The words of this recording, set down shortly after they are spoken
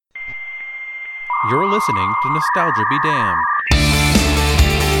You're listening to Nostalgia Be Damned.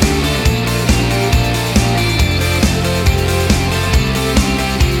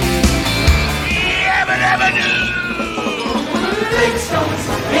 Flintstones,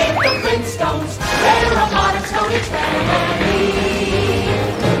 meet the Flintstones. They're a modern Stone Age family.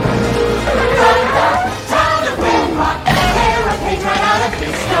 From the town of Red Rock, they're a page right out of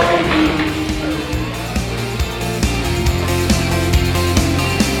history.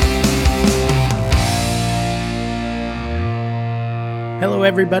 Hello,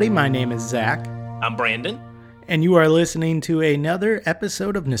 everybody. My name is Zach, I'm Brandon. and you are listening to another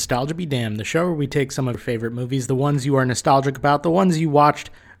episode of Nostalgia Be Damned, the show where we take some of your favorite movies, the ones you are nostalgic about, the ones you watched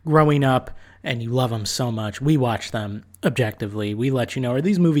growing up, and you love them so much. We watch them objectively. We let you know, are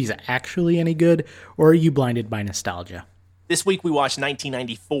these movies actually any good, or are you blinded by nostalgia? This week we watched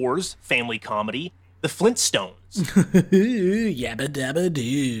 1994's family comedy, The Flintstones. Yabba dabba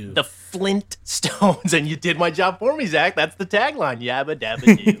doo. The Flintstones. And you did my job for me, Zach. That's the tagline. Yabba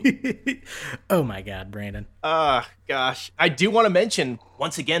dabba doo. Oh my God, Brandon. Gosh. I do want to mention,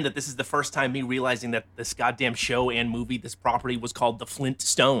 once again, that this is the first time me realizing that this goddamn show and movie, this property, was called The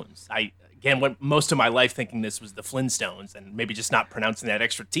Flintstones. I, again, went most of my life thinking this was The Flintstones and maybe just not pronouncing that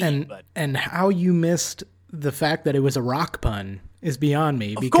extra T. And how you missed the fact that it was a rock pun is beyond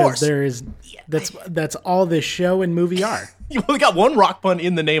me, because course. there is that's all this show and movie are. You only got one rock pun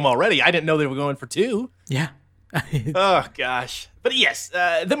in the name already. I didn't know they were going for two. Yeah. Oh, gosh. But yes,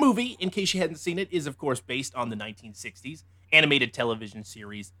 the movie, in case you hadn't seen it, is, of course, based on the 1960s animated television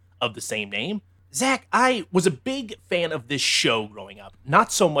series of the same name. Zach, I was a big fan of this show growing up.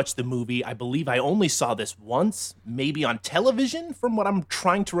 Not so much the movie. I believe I only saw this once, maybe on television, from what I'm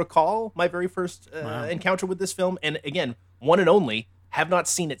trying to recall, my very first encounter with this film. And again, one and only, have not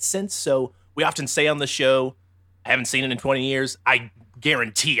seen it since. So we often say on the show, I haven't seen it in 20 years. I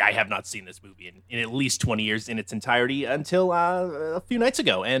guarantee I have not seen this movie in at least 20 years in its entirety until a few nights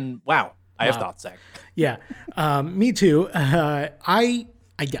ago. And wow, I have thoughts, Zach. Yeah. Me too. I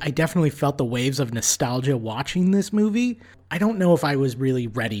definitely felt the waves of nostalgia watching this movie. I don't know if I was really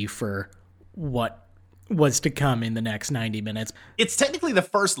ready for what was to come in the next 90 minutes. It's technically the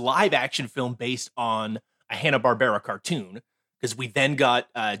first live action film based on a Hanna-Barbera cartoon, because we then got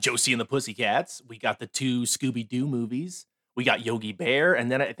Josie and the Pussycats. We got the two Scooby-Doo movies. We got Yogi Bear.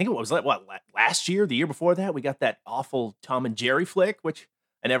 And then I think it was last year, the year before that, we got that awful Tom and Jerry flick, which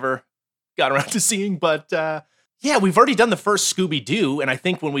I never got around to seeing. But yeah, we've already done the first Scooby-Doo, and I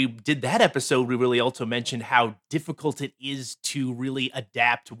think when we did that episode, we really also mentioned how difficult it is to really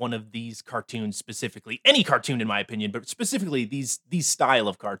adapt one of these cartoons specifically. Any cartoon, in my opinion, but specifically these style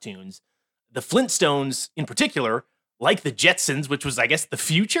of cartoons. The Flintstones, in particular, like the Jetsons, which was, I guess, the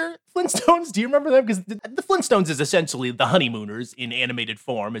future Flintstones. Do you remember them? Because the Flintstones is essentially the Honeymooners in animated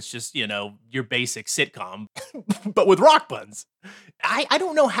form. It's just, your basic sitcom, but with rock puns. I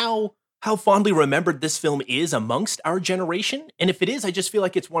don't know how fondly remembered this film is amongst our generation. And if it is, I just feel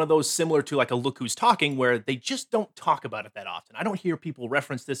like it's one of those similar to like a Look Who's Talking, where they just don't talk about it that often. I don't hear people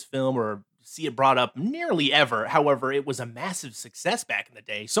reference this film or see it brought up nearly ever. However, it was a massive success back in the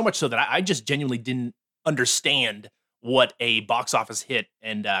day, so much so that I just genuinely didn't understand what a box office hit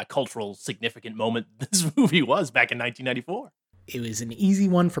and cultural significant moment this movie was back in 1994. It was an easy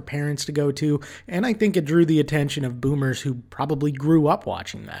one for parents to go to, and I think it drew the attention of boomers who probably grew up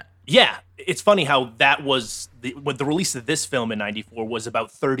watching that. Yeah, it's funny how that was the release of this film in 94 was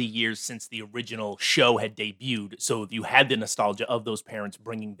about 30 years since the original show had debuted. So you had the nostalgia of those parents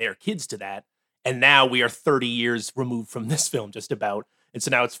bringing their kids to that. And now we are 30 years removed from this film, just about. And so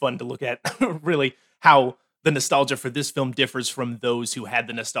now it's fun to look at really how the nostalgia for this film differs from those who had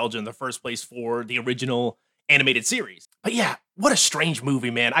the nostalgia in the first place for the original animated series. But yeah, what a strange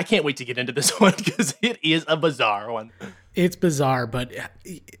movie, man. I can't wait to get into this one because it is a bizarre one. It's bizarre, but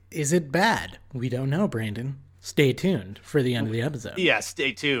is it bad? We don't know, Brandon. Stay tuned for the end of the episode. Yeah,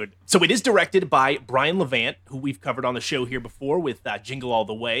 stay tuned. So it is directed by Brian Levant, who we've covered on the show here before with Jingle All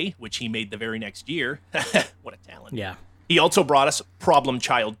the Way, which he made the very next year. What a talent. Yeah. He also brought us Problem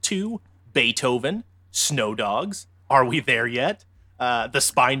Child 2, Beethoven, Snow Dogs, Are We There Yet?, The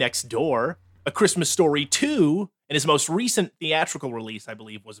Spy Next Door, A Christmas Story 2, and his most recent theatrical release, I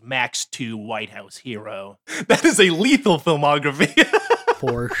believe, was Max 2 White House Hero. That is a lethal filmography.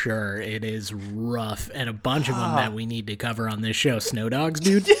 For sure. It is rough. And a bunch of them that we need to cover on this show. Snow Dogs,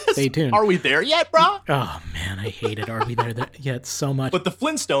 dude. Yes. Stay tuned. Are we there yet, bro? Oh, man, I hate it. Are we there yet so much? But The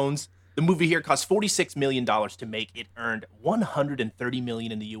Flintstones, the movie here cost $46 million to make. It earned $130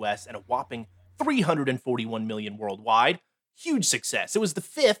 million in the U.S. and a whopping $341 million worldwide. Huge success. It was the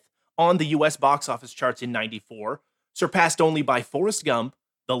fifth on the U.S. box office charts in 94, surpassed only by Forrest Gump,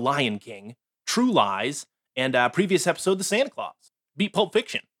 The Lion King, True Lies, and previous episode, The Santa Claus. Beat Pulp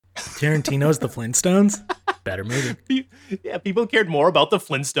Fiction. Tarantino's The Flintstones? Better movie. Yeah, people cared more about The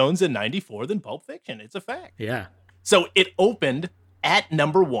Flintstones in 94 than Pulp Fiction. It's a fact. Yeah. So it opened at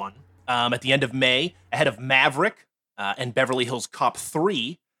number 1 at the end of May, ahead of Maverick and Beverly Hills Cop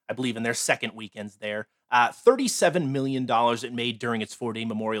 3, I believe in their second weekends there. $37 million it made during its 4-day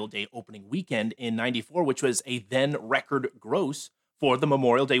Memorial Day opening weekend in 94, which was a then record gross for the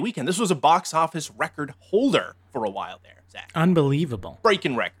Memorial Day weekend. This was a box office record holder for a while there, Zach. Unbelievable.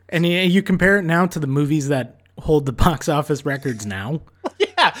 Breaking records. And you compare it now to the movies that hold the box office records now.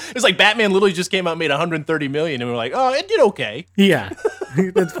 Yeah, it's like Batman literally just came out and made $130 million, and we're like, oh, it did okay. Yeah,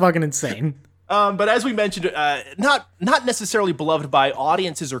 that's fucking insane. But as we mentioned, not necessarily beloved by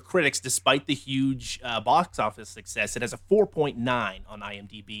audiences or critics, despite the huge box office success. It has a 4.9 on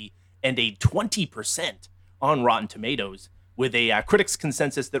IMDb and a 20% on Rotten Tomatoes, with a critics'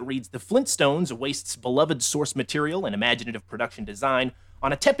 consensus that reads, "The Flintstones wastes beloved source material and imaginative production design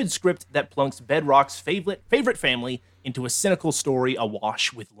on a tepid script that plunks Bedrock's favorite family into a cynical story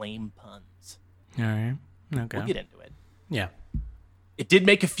awash with lame puns." All right. Okay. We'll get into it. Yeah. It did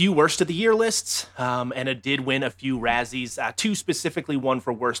make a few worst of the year lists, and it did win a few Razzies, 2 specifically, one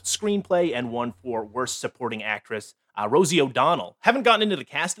for worst screenplay and one for worst supporting actress. Rosie O'Donnell. Haven't gotten into the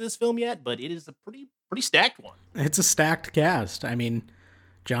cast of this film yet, but it is a pretty stacked one. It's a stacked cast. I mean,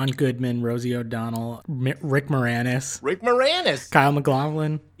 John Goodman, Rosie O'Donnell, Rick Moranis. Kyle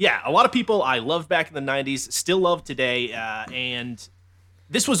MacLachlan. Yeah, a lot of people I loved back in the 90s, still love today, and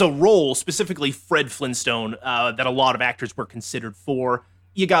this was a role, specifically Fred Flintstone, that a lot of actors were considered for.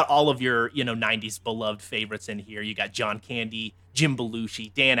 You got all of your, 90s beloved favorites in here. You got John Candy, Jim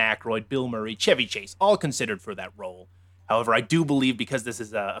Belushi, Dan Aykroyd, Bill Murray, Chevy Chase, all considered for that role. However, I do believe, because this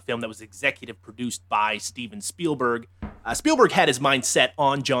is a film that was executive produced by Steven Spielberg, Spielberg had his mind set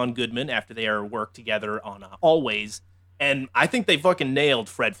on John Goodman after their work together on Always, and I think they fucking nailed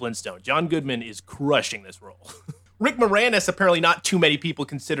Fred Flintstone. John Goodman is crushing this role. Rick Moranis, apparently not too many people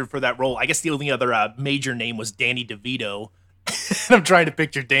considered for that role. I guess the only other major name was Danny DeVito. I'm trying to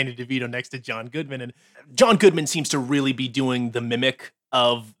picture Danny DeVito next to John Goodman, and John Goodman seems to really be doing the mimic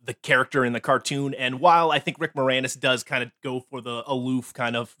of the character in the cartoon. And while I think Rick Moranis does kind of go for the aloof,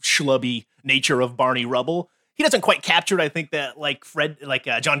 kind of schlubby nature of Barney Rubble, he doesn't quite capture it, I think, that like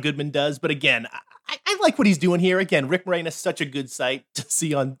John Goodman does. But again, I like what he's doing here. Again, Rick Moranis is such a good sight to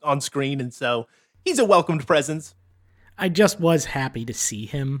see on screen, and so he's a welcomed presence. I just was happy to see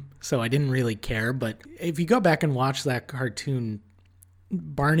him, so I didn't really care. But if you go back and watch that cartoon,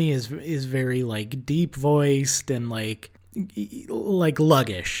 Barney is very like deep voiced and like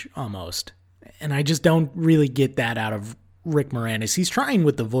luggish almost, and I just don't really get that out of Rick Moranis. He's trying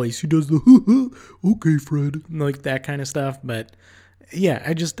with the voice. He does the okay, Fred, like that kind of stuff. But yeah,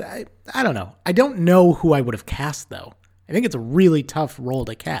 I don't know. I don't know who I would have cast though. I think it's a really tough role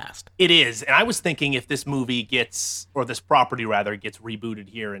to cast. It is, and I was thinking if this movie gets, or this property rather, gets rebooted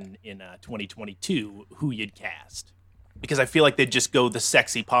here in 2022, who you'd cast. Because I feel like they'd just go the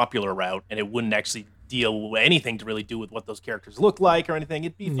sexy popular route, and it wouldn't actually deal with anything to really do with what those characters look like or anything.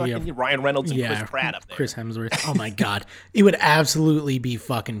 It'd be fucking Ryan Reynolds and Chris Pratt up there. Chris Hemsworth. Oh my God. It would absolutely be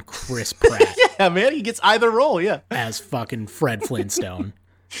fucking Chris Pratt. Yeah, man, he gets either role, yeah. As fucking Fred Flintstone.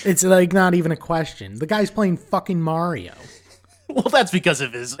 It's like not even a question. The guy's playing fucking Mario. Well, that's because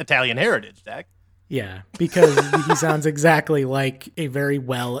of his Italian heritage, Dak. Yeah, because he sounds exactly like a very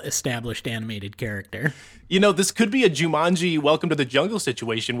well-established animated character. This could be a Jumanji Welcome to the Jungle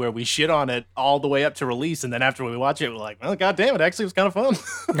situation where we shit on it all the way up to release, and then after we watch it, we're like, well, goddamn, it actually was kind of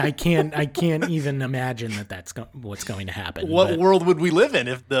fun. I can't even imagine that's what's going to happen. What world would we live in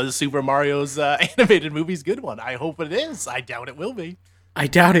if the Super Mario's animated movie's good one? I hope it is. I doubt it will be. I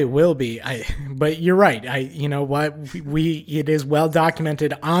doubt it will be. But you're right. You know what? It is well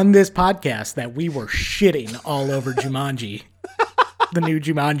documented on this podcast that we were shitting all over Jumanji, the new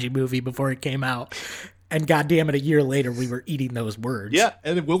Jumanji movie before it came out. And goddamn it, a year later, we were eating those words. Yeah,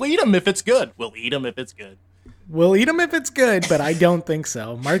 and we'll eat them if it's good. We'll eat them if it's good. We'll eat them if it's good, but I don't think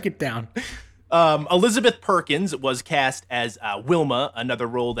so. Mark it down. Elizabeth Perkins was cast as Wilma, another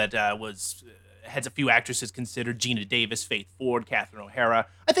role that has a few actresses considered: Gina Davis, Faith Ford, Catherine O'Hara.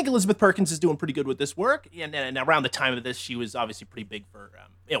 I think Elizabeth Perkins is doing pretty good with this work, and around the time of this, she was obviously pretty big for,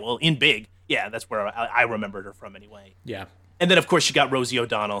 in Big. Yeah, that's where I remembered her from anyway. Yeah. And then, of course, you got Rosie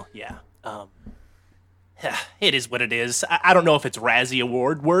O'Donnell. Yeah. It is what it is. I don't know if it's Razzie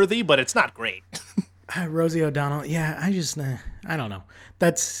Award worthy, but it's not great. Rosie O'Donnell, yeah, I don't know.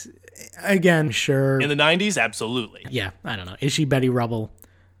 That's, again, sure. In the 90s, absolutely. Yeah, I don't know. Is she Betty Rubble?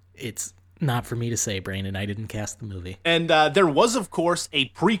 It's not for me to say, Brandon. I didn't cast the movie. And there was, of course, a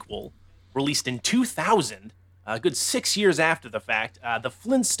prequel released in 2000, a good 6 years after the fact. The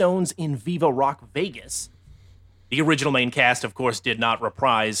Flintstones in Viva Rock Vegas. The original main cast, of course, did not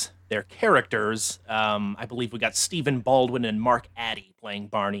reprise their characters. I believe we got Stephen Baldwin and Mark Addy playing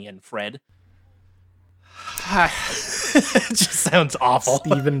Barney and Fred. It just sounds awful.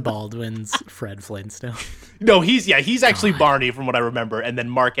 Stephen Baldwin's Fred Flintstone. No, he's actually Barney from what I remember, and then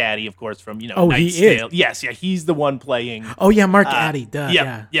Mark Addy, of course, from Knight's he is. Tale. Yes, yeah, he's the one playing. Oh yeah, Mark Addy. Duh,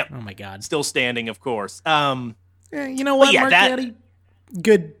 yeah. Yep. Oh my God. Still standing, of course. Yeah, you know what, yeah, Mark Addy?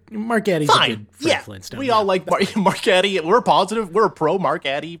 Good. Mark Addy's a Fine. good Fred Yeah, Flintstone. we all like Mark Addy. We're positive. We're a pro Mark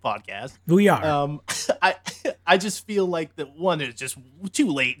Addy podcast. We are. I just feel like that one is just too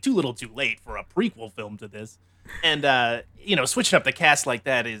little too late for a prequel film to this. And, switching up the cast like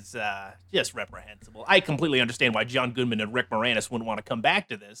that is just reprehensible. I completely understand why John Goodman and Rick Moranis wouldn't want to come back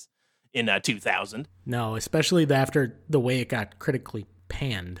to this in 2000. No, especially after the way it got critically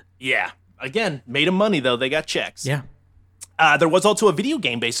panned. Yeah. Again, made them money, though. They got checks. Yeah. There was also a video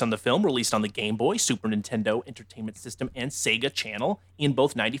game based on the film released on the Game Boy, Super Nintendo Entertainment System, and Sega Channel in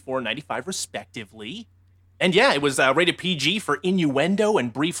both 94 and 95, respectively. And yeah, it was rated PG for innuendo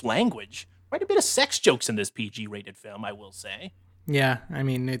and brief language. Quite a bit of sex jokes in this PG-rated film, I will say. Yeah, I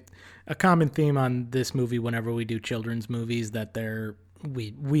mean, a common theme on this movie whenever we do children's movies that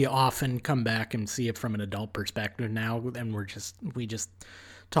we often come back and see it from an adult perspective now, and we just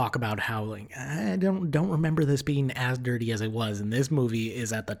talk about how like I don't remember this being as dirty as it was, and this movie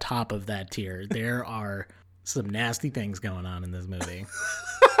is at the top of that tier. There are some nasty things going on in this movie.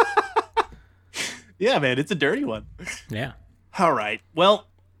 Yeah, man, it's a dirty one. Yeah. All right. Well,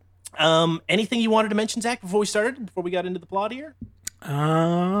 anything you wanted to mention, Zach, before we got into the plot here? No.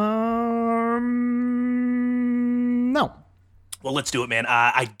 Well, let's do it, man.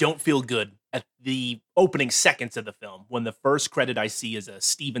 I don't feel good at the opening seconds of the film when the first credit I see is a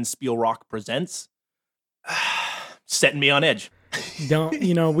Steven Spielrock Presents. Setting me on edge.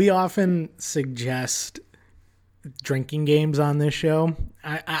 We often suggest drinking games on this show.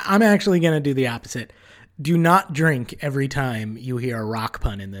 I'm actually going to do the opposite. Do not drink every time you hear a rock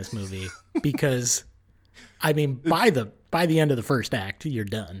pun in this movie because, I mean, by the end of the first act, you're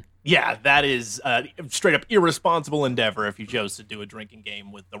done. Yeah, that is straight up irresponsible endeavor if you chose to do a drinking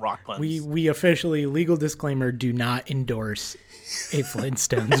game with the rock puns. We officially, legal disclaimer, do not endorse a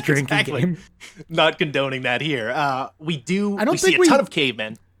Flintstones drinking game. Not condoning that here. We see a ton of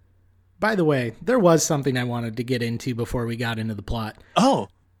cavemen. By the way, there was something I wanted to get into before we got into the plot. Oh.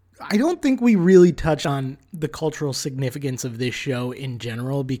 I don't think we really touch on the cultural significance of this show in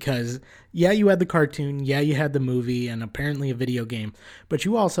general because, yeah, you had the cartoon, yeah, you had the movie, and apparently a video game, but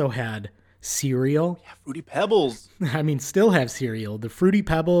you also had cereal. Yeah, Fruity Pebbles. I mean, still have cereal. The Fruity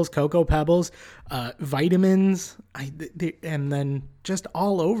Pebbles, Cocoa Pebbles, vitamins, and then just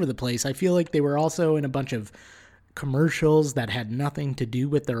all over the place. I feel like they were also in a bunch of commercials that had nothing to do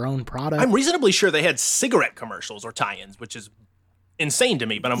with their own product. I'm reasonably sure they had cigarette commercials or tie-ins, which is insane to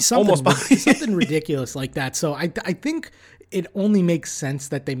me, but I'm something ridiculous like that. So I think it only makes sense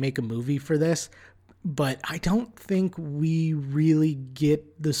that they make a movie for this, but I don't think we really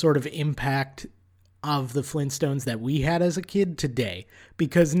get the sort of impact of the Flintstones that we had as a kid today.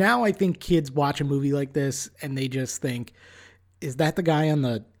 Because now I think kids watch a movie like this and they just think, is that the guy on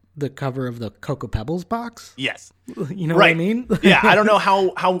the cover of the Cocoa Pebbles box? Yes. You know what I mean? Yeah, I don't know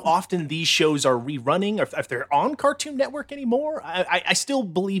how often these shows are rerunning or if they're on Cartoon Network anymore. I still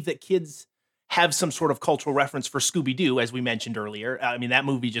believe that kids have some sort of cultural reference for Scooby-Doo, as we mentioned earlier. I mean, that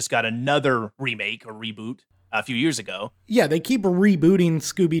movie just got another remake or reboot a few years ago. Yeah, they keep rebooting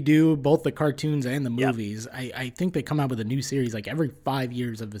Scooby-Doo, both the cartoons and the movies. Yep. I think they come out with a new series like every 5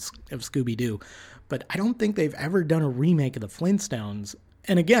 years of Scooby-Doo. But I don't think they've ever done a remake of the Flintstones.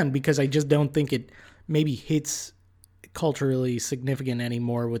 And again, because I just don't think it maybe hits culturally significant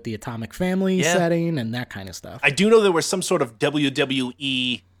anymore with the Atomic Family setting and that kind of stuff. I do know there was some sort of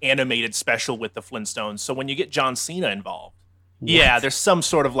WWE animated special with the Flintstones. So when you get John Cena involved, yeah, there's some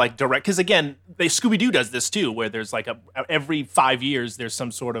sort of like direct, because again, Scooby-Doo does this too, where there's like every 5 years, there's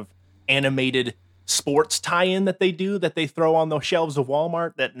some sort of animated sports tie-in that they throw on the shelves of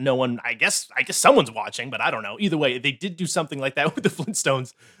Walmart that no one, I guess someone's watching, but I don't know. Either way, they did do something like that with the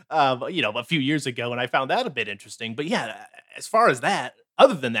Flintstones, a few years ago, and I found that a bit interesting. But yeah, as far as that,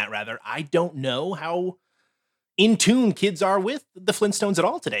 other than that, rather, I don't know how in tune kids are with the Flintstones at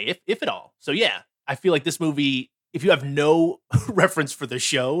all today, if at all. So yeah, I feel like this movie, if you have no reference for the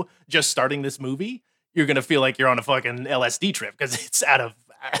show, just starting this movie, you're gonna feel like you're on a fucking LSD trip because it's out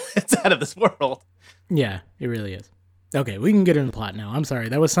of this world. Yeah, it really is. Okay, we can get into the plot now. I'm sorry.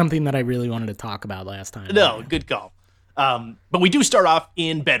 That was something that I really wanted to talk about last time. No, good call. But we do start off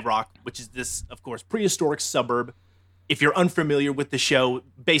in Bedrock, which is this, of course, prehistoric suburb. If you're unfamiliar with the show,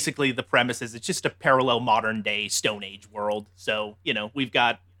 basically the premise is it's just a parallel modern day Stone Age world. So,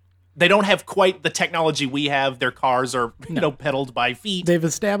 they don't have quite the technology we have. Their cars are, pedaled by feet. They've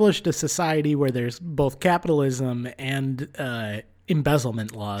established a society where there's both capitalism and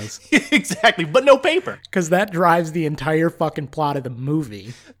embezzlement laws. Exactly, but no paper. Because that drives the entire fucking plot of the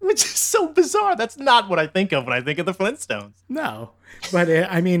movie. Which is so bizarre. That's not what I think of when I think of the Flintstones. No, but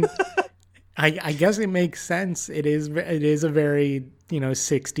I guess it makes sense. It is a very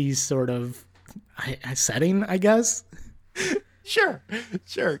 60s sort of setting, I guess. Sure.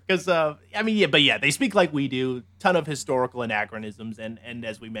 Because they speak like we do. Ton of historical anachronisms and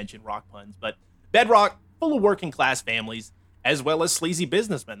as we mentioned, rock puns. But Bedrock, full of working class families, as well as sleazy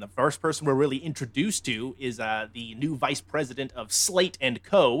businessmen. The first person we're really introduced to is the new vice president of Slate &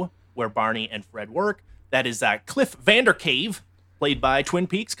 Co., where Barney and Fred work. That is Cliff Vandercave, played by Twin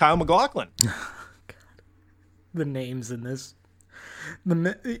Peaks' Kyle MacLachlan. God. The names in this.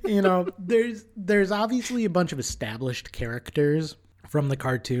 There's obviously a bunch of established characters from the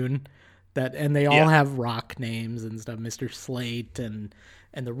cartoon and they all have rock names and stuff. Mr. Slate and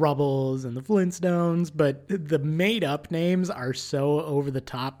the Rubbles and the Flintstones, but the made up names are so over the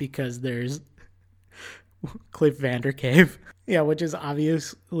top because there's Cliff Vandercave, which is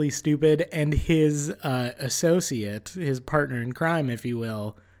obviously stupid, and his associate, his partner in crime, if you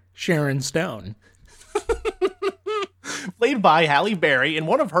will, Sharon Stone. Played by Halle Berry in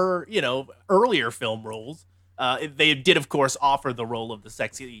one of her, earlier film roles. They did, of course, offer the role of the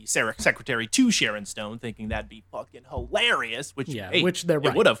sexy secretary to Sharon Stone, thinking that'd be fucking hilarious. Which they're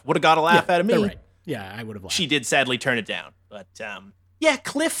right. Would have got a laugh out of me. Right. Yeah, I would have laughed. She did sadly turn it down. But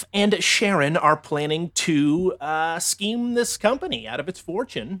Cliff and Sharon are planning to scheme this company out of its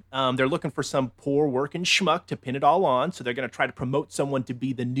fortune. They're looking for some poor working schmuck to pin it all on. So they're going to try to promote someone to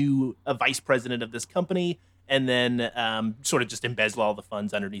be the new vice president of this company, and then sort of just embezzle all the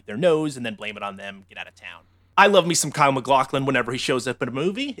funds underneath their nose and then blame it on them, get out of town. I love me some Kyle MacLachlan whenever he shows up in a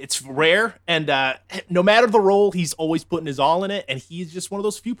movie. It's rare, and no matter the role, he's always putting his all in it, and he's just one of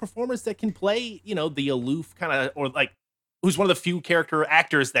those few performers that can play, the aloof kind of, or like, who's one of the few character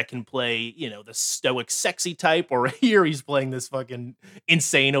actors that can play, the stoic, sexy type, or here he's playing this fucking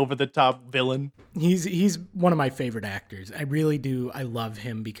insane, over-the-top villain. He's one of my favorite actors. I really do. I love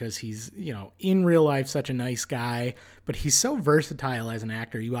him because he's, in real life, such a nice guy, but he's so versatile as an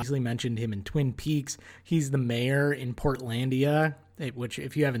actor. You obviously mentioned him in Twin Peaks. He's the mayor in Portlandia, which,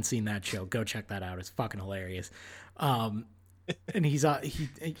 if you haven't seen that show, go check that out. It's fucking hilarious. And he's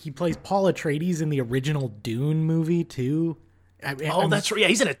he plays Paul Atreides in the original Dune movie too. That's right. Yeah,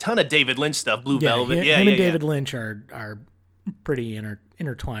 he's in a ton of David Lynch stuff. Blue Velvet. Him and David Lynch are pretty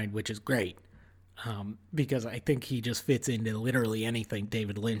intertwined, which is great. Because I think he just fits into literally anything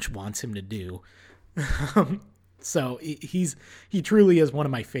David Lynch wants him to do. So he truly is one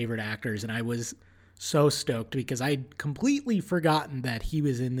of my favorite actors, and I was so stoked because I'd completely forgotten that he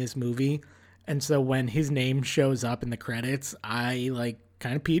was in this movie. And so when his name shows up in the credits, I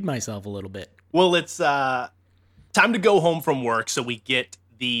kind of peed myself a little bit. Well, it's time to go home from work, so we get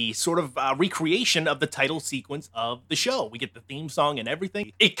the sort of recreation of the title sequence of the show. We get the theme song and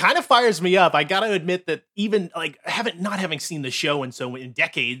everything. It kind of fires me up. I gotta admit that even not having seen the show in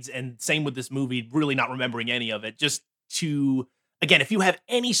decades, and same with this movie, really not remembering any of it. Just to, again, if you have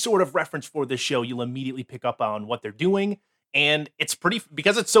any sort of reference for this show, you'll immediately pick up on what they're doing. And it's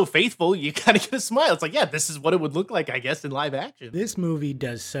because it's so faithful, you kind of get a smile. It's like, yeah, this is what it would look like, I guess, in live action. This movie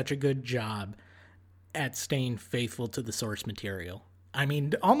does such a good job at staying faithful to the source material. I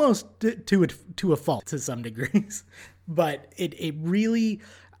mean, almost to a fault to some degrees. But it really,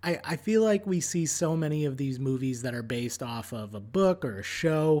 I feel like we see so many of these movies that are based off of a book or a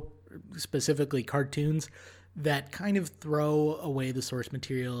show, specifically cartoons, that kind of throw away the source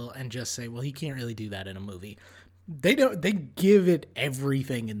material and just say, well, he can't really do that in a movie. They give it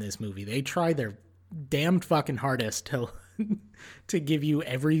everything in this movie. They try their damned fucking hardest to give you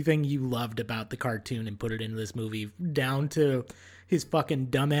everything you loved about the cartoon and put it into this movie, down to his fucking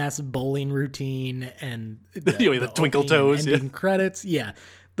dumbass bowling routine and the twinkle toes, ending credits. Yeah,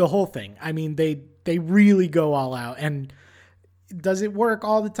 the whole thing. I mean, they really go all out. And does it work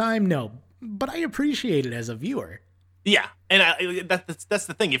all the time? No, but I appreciate it as a viewer. Yeah, and that's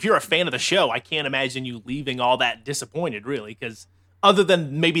the thing. If you're a fan of the show, I can't imagine you leaving all that disappointed, really, because other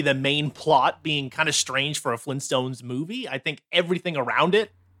than maybe the main plot being kind of strange for a Flintstones movie, I think everything around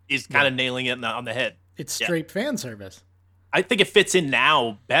it is kind of nailing it on the head. It's straight fan service. I think it fits in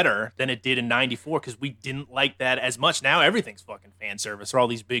now better than it did in 94 because we didn't like that as much. Now everything's fucking fan service, or all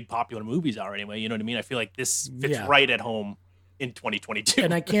these big popular movies are anyway. You know what I mean? I feel like this fits right at home in 2022.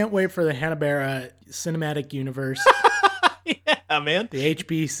 And I can't wait for the Hanna-Barbera cinematic universe. Yeah, man. The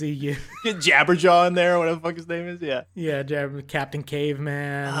HBCU. Get Jabberjaw in there, whatever the fuck his name is. Yeah. Yeah, Captain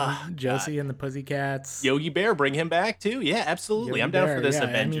Caveman, Josie and the Pussycats. Yogi Bear, bring him back too. Yeah, absolutely. Yogi I'm down Bear, for this yeah.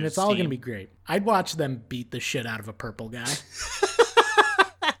 Avengers I mean, it's all going to team. be great. I'd watch them beat the shit out of a purple guy.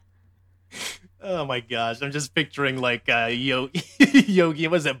 Oh my gosh, I'm just picturing like Yogi,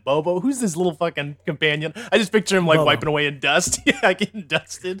 was it Bobo? Who's this little fucking companion? I just picture him like Bobo. wiping away in dust. Yeah, getting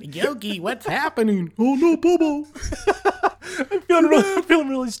dusted. Yogi, what's happening? Oh no, Bobo. I'm feeling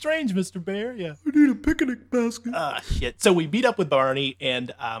really strange, Mr. Bear. Yeah. I need a picnic basket. Shit. So we meet up with Barney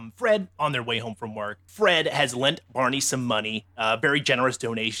and Fred on their way home from work. Fred has lent Barney some money, a very generous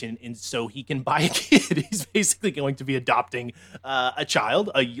donation, and so he can buy a kid. He's basically going to be adopting a child,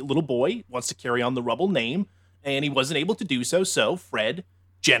 a little boy, wants to carry on the Rubble name, and he wasn't able to do so. So Fred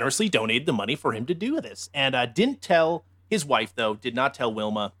generously donated the money for him to do this, and didn't tell his wife, though, did not tell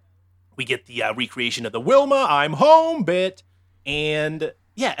Wilma. We get the recreation of the Wilma, I'm home bit. And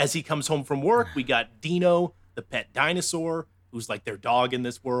yeah, as he comes home from work, we got Dino, the pet dinosaur, who's like their dog in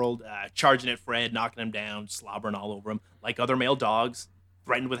this world, charging at Fred, knocking him down, slobbering all over him, like other male dogs,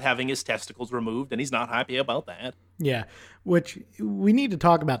 threatened with having his testicles removed, and he's not happy about that. Yeah, which we need to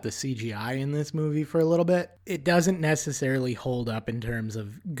talk about the CGI in this movie for a little bit. It doesn't necessarily hold up in terms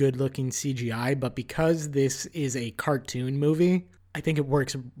of good-looking CGI, but because this is a cartoon movie, I think it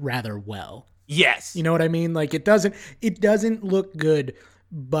works rather well. Yes. You know what I mean? Like it doesn't look good,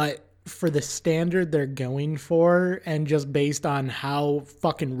 but for the standard they're going for and just based on how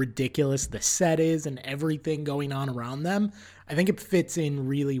fucking ridiculous the set is and everything going on around them, I think it fits in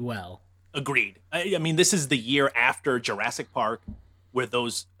really well. Agreed. I mean, this is the year after Jurassic Park where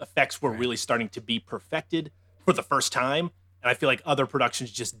those effects were really starting to be perfected for the first time. And I feel like other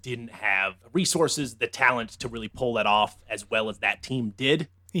productions just didn't have resources, the talent to really pull that off as well as that team did.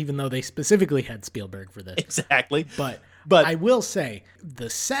 Even though they specifically had Spielberg for this. Exactly. But But I will say the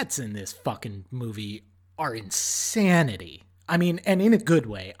sets in this fucking movie are insanity. I mean, and in a good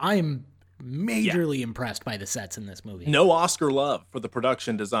way. I am majorly impressed by the sets in this movie. no Oscar love for the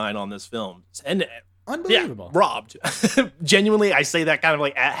production design on this film. And Unbelievable. yeah, robbed. Genuinely, I say that kind of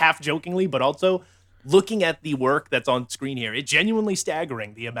like half jokingly, but also looking at the work that's on screen here, it's genuinely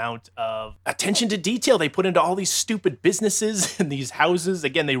staggering the amount of attention to detail they put into all these stupid businesses and these houses.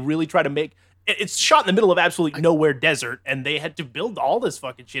 Again, they really try to make it's shot in the middle of absolutely nowhere desert, and they had to build all this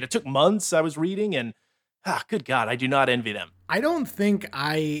fucking shit. It took months, I was reading, and good God, I do not envy them. I don't think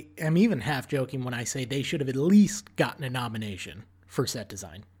I am even half joking when I say they should have at least gotten a nomination for set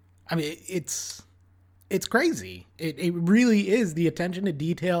design. I mean, it's crazy. It really is the attention to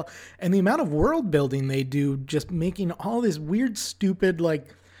detail and the amount of world building they do, just making all this weird, stupid, like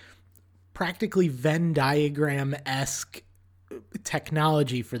practically Venn diagram-esque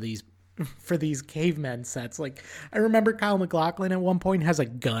technology for these cavemen sets. Like, I remember Kyle MacLachlan at one point has a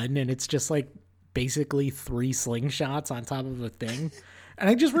gun and it's just like basically 3 slingshots on top of a thing. And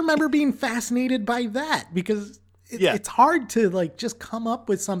I just remember being fascinated by that because it's hard to like just come up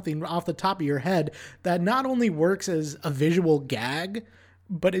with something off the top of your head that not only works as a visual gag,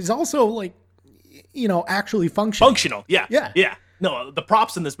 but is also like, you know, actually functional. Yeah. No, the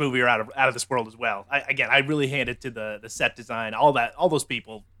props in this movie are out of this world as well. I really hand it to the set design, all those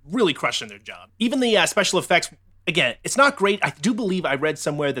people really crushing their job. Even the special effects, again, it's not great. I do believe I read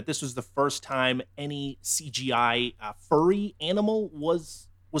somewhere that this was the first time any CGI furry animal was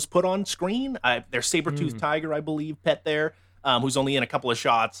put on screen. Their saber-toothed tiger, I believe, pet there, who's only in a couple of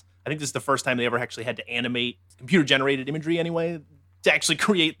shots. I think this is the first time they ever actually had to animate computer-generated imagery anyway to actually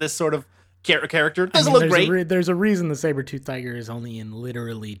create this sort of character. Doesn't look great. There's a reason the saber-toothed tiger is only in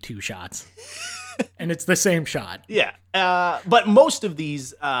literally 2 shots. And it's the same shot. Yeah. But most of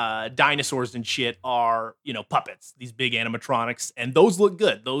these dinosaurs and shit are, puppets, these big animatronics, and those look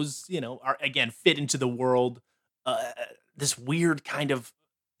good. Those, are, again, fit into the world, this weird kind of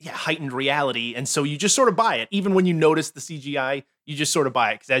heightened reality. And so you just sort of buy it. Even when you notice the CGI, you just sort of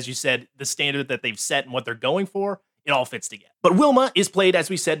buy it. Because as you said, the standard that they've set and what they're going for, it all fits together. But Wilma is played, as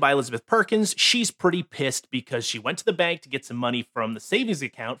we said, by Elizabeth Perkins. She's pretty pissed because she went to the bank to get some money from the savings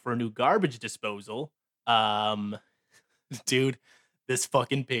account for a new garbage disposal. Dude, this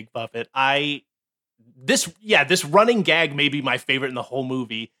fucking pig puppet. This running gag may be my favorite in the whole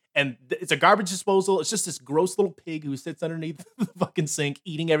movie. And it's a garbage disposal. It's just this gross little pig who sits underneath the fucking sink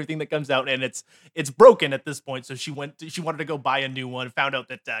eating everything that comes out, and it's broken at this point. So she wanted to go buy a new one. Found out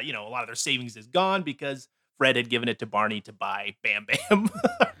that a lot of their savings is gone because Fred had given it to Barney to buy Bam Bam.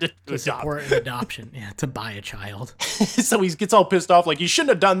 to To adopt. support an adoption. Yeah, to buy a child. So he gets all pissed off, like, you shouldn't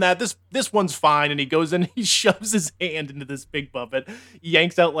have done that. This one's fine. And he goes in and he shoves his hand into this pig puppet. He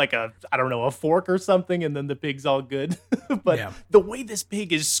yanks out like a fork or something, and then the pig's all good. But Yeah. the way this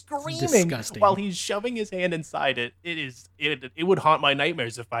pig is screaming disgusting. while he's shoving his hand inside it, it would haunt my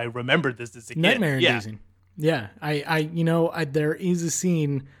nightmares if I remembered this as a kid. Nightmare Yeah. inducing. Yeah. There is a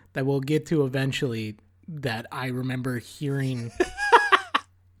scene that we'll get to eventually that I remember hearing.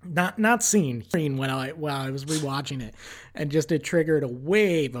 Not seeing when I was rewatching it, and just it triggered a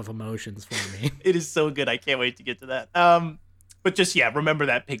wave of emotions for me. It is so good. I can't wait to get to that. But just, remember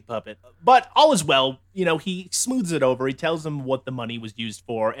that pig puppet. But all is well. He smooths it over. He tells him what the money was used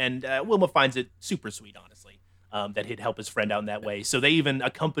for. And Wilma finds it super sweet, honestly, that he'd help his friend out in that way. So they even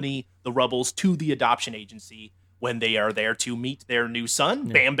accompany the Rubbles to the adoption agency when they are there to meet their new son,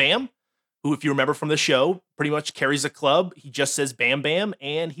 Bam Bam, who, if you remember from the show, pretty much carries a club. He just says Bam Bam,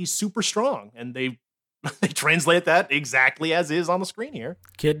 and he's super strong. And they translate that exactly as is on the screen here.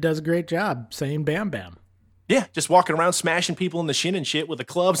 Kid does a great job saying Bam Bam. Yeah, just walking around smashing people in the shin and shit with a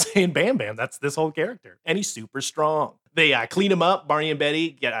club saying Bam Bam. That's this whole character. And he's super strong. They clean him up. Barney and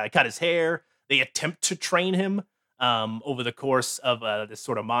Betty cut his hair. They attempt to train him over the course of this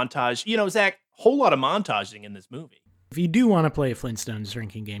sort of montage. Zach, whole lot of montaging in this movie. If you do want to play a Flintstones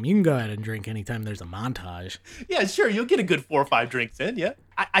drinking game, you can go ahead and drink anytime there's a montage. Yeah, sure. You'll get a good 4 or 5 drinks in, yeah.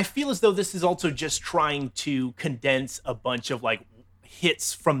 I feel as though this is also just trying to condense a bunch of, like,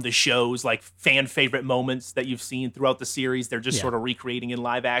 hits from the shows, like fan favorite moments that you've seen throughout the series. They're just sort of recreating in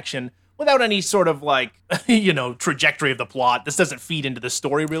live action without any sort of, like, trajectory of the plot. This doesn't feed into the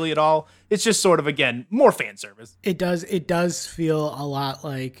story really at all. It's just sort of, again, more fan service. It does feel a lot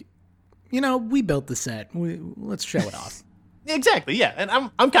like, we built the set. Let's show it off. Exactly, yeah.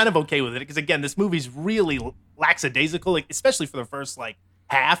 And I'm kind of okay with it because, again, this movie's really lackadaisical, like, especially for the first, like,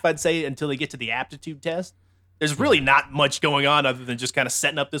 half, I'd say, until they get to the aptitude test. There's really not much going on other than just kind of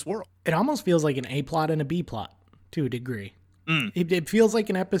setting up this world. It almost feels like an A plot and a B plot to a degree. It feels like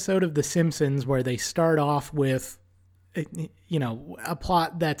an episode of The Simpsons where they start off with, a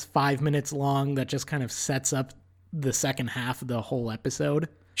plot that's 5 minutes long that just kind of sets up the second half of the whole episode.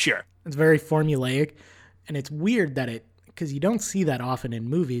 Sure. It's very formulaic, and it's weird that because you don't see that often in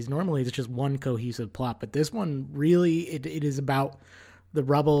movies. Normally it's just one cohesive plot, but this one really, it is about the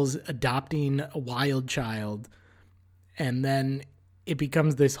Rubbles adopting a wild child, and then it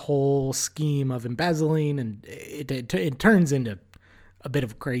becomes this whole scheme of embezzling, and it turns into a bit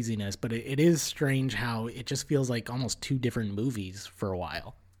of craziness, but it is strange how it just feels like almost 2 different movies for a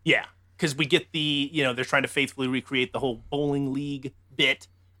while. Yeah, because we get they're trying to faithfully recreate the whole bowling league bit.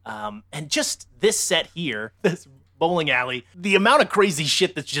 And just this set here, this bowling alley, the amount of crazy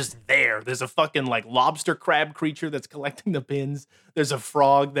shit that's just there. There's a fucking like lobster crab creature that's collecting the pins. There's a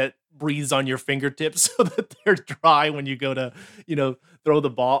frog that breathes on your fingertips so that they're dry when you go to, throw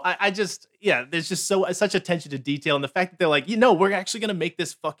the ball. There's just such attention to detail. And the fact that they're like, we're actually going to make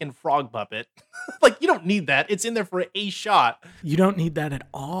this fucking frog puppet. Like, you don't need that. It's in there for a shot. You don't need that at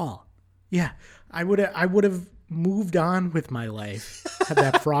all. Yeah, I would have moved on with my life had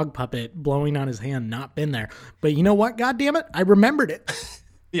that frog puppet blowing on his hand not been there. But you know what? God damn it, I remembered it.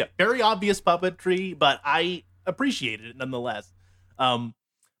 Yeah, very obvious puppetry, but I appreciated it nonetheless.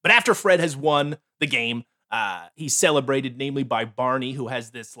 But after Fred has won the game, he's celebrated, namely by Barney, who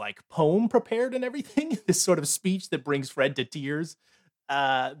has this like poem prepared and everything, this sort of speech that brings Fred to tears,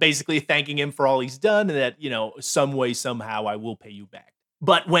 basically thanking him for all he's done and that, some way, somehow I will pay you back.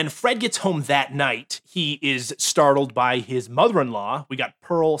 But when Fred gets home that night, he is startled by his mother-in-law. We got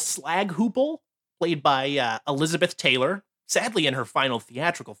Pearl Slaghoople, played by Elizabeth Taylor. Sadly, in her final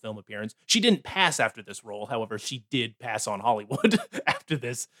theatrical film appearance, she didn't pass after this role. However, she did pass on Hollywood after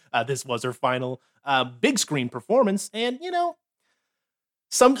this. This was her final big screen performance. And,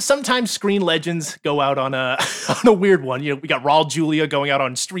 sometimes screen legends go out on a on a weird one. We got Raul Julia going out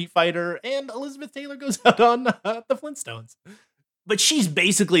on Street Fighter, and Elizabeth Taylor goes out on The Flintstones. But she's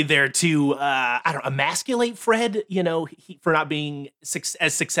basically there to, emasculate Fred, for not being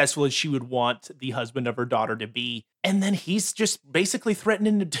as successful as she would want the husband of her daughter to be. And then he's just basically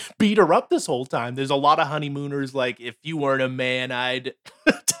threatening to beat her up this whole time. There's a lot of honeymooners, like, if you weren't a man, I'd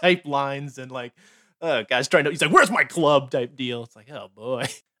type lines and like, guys he's like, where's my club type deal. It's like, oh boy.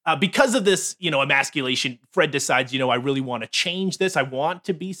 Because of this, emasculation, Fred decides, I really want to change this. I want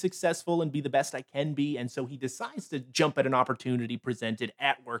to be successful and be the best I can be. And so he decides to jump at an opportunity presented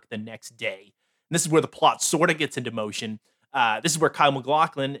at work the next day. And this is where the plot sort of gets into motion. This is where Kyle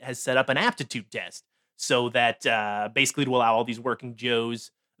MacLachlan has set up an aptitude test so that basically to allow all these working Joes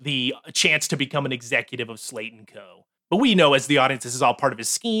the chance to become an executive of Slate & Co. But we know as the audience, this is all part of his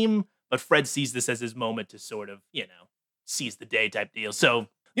scheme, but Fred sees this as his moment to sort of, seize the day type deal. So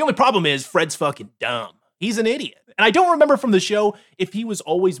the only problem is Fred's fucking dumb. He's an idiot. And I don't remember from the show if he was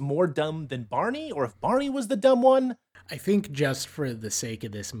always more dumb than Barney or if Barney was the dumb one. I think just for the sake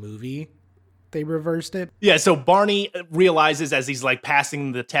of this movie, they reversed it. Yeah, so Barney realizes as he's like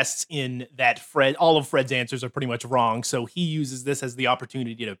passing the tests in that all of Fred's answers are pretty much wrong. So he uses this as the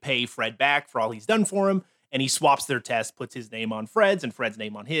opportunity to pay Fred back for all he's done for him. And he swaps their tests, puts his name on Fred's and Fred's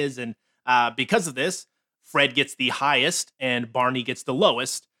name on his. And because of this, Fred gets the highest and Barney gets the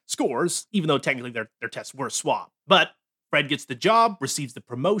lowest scores, even though technically their tests were swapped. But Fred gets the job, receives the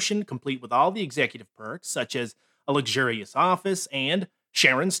promotion, complete with all the executive perks, such as a luxurious office and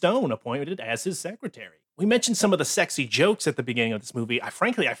Sharon Stone appointed as his secretary. We mentioned some of the sexy jokes at the beginning of this movie.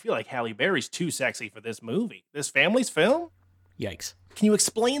 Frankly, I feel like Halle Berry's too sexy for this movie. This family's film? Yikes. Can you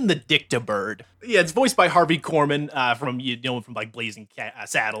explain the Dictabird? Yeah, it's voiced by Harvey Korman from like Blazing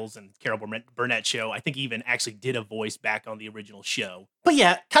Saddles and Carol Burnett show. I think he even actually did a voice back on the original show. But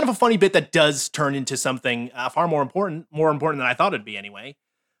yeah, kind of a funny bit that does turn into something far more important than I thought it'd be anyway.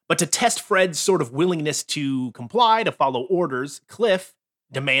 But to test Fred's sort of willingness to comply, to follow orders, Cliff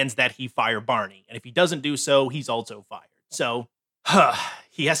demands that he fire Barney. And if he doesn't do so, he's also fired. So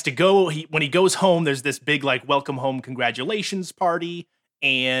he has to go. When he goes home, there's this big like welcome home congratulations party.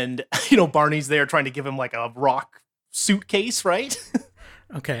 And, Barney's there trying to give him like a rock suitcase, right?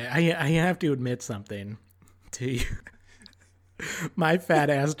 Okay, I have to admit something to you. My fat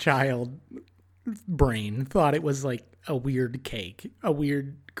ass child brain thought it was like a weird cake, a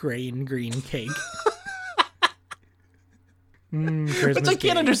weird gray and green cake. Which I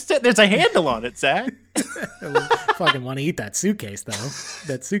can't understand. There's a handle on it, Zach. I fucking want to eat that suitcase, though.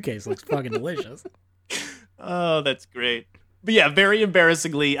 That suitcase looks fucking delicious. Oh, that's great. But yeah, very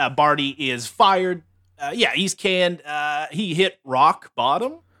embarrassingly, Barney is fired. He's canned. He hit rock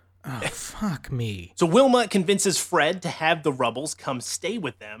bottom. Oh, fuck me. So Wilma convinces Fred to have the Rubbles come stay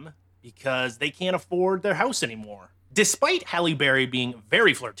with them because they can't afford their house anymore. Despite Halle Berry being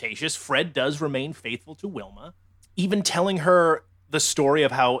very flirtatious, Fred does remain faithful to Wilma, even telling her the story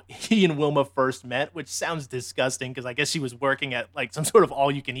of how he and Wilma first met, which sounds disgusting because I guess she was working at like some sort of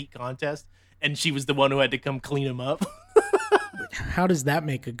all-you-can-eat contest, and she was the one who had to come clean him up. How does that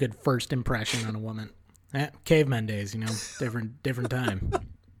make a good first impression on a woman? Caveman days, different time.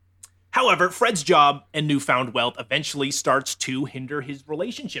 However, Fred's job and newfound wealth eventually starts to hinder his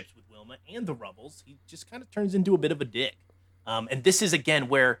relationships with Wilma and the Rubbles. He just kind of turns into a bit of a dick. And this is, again,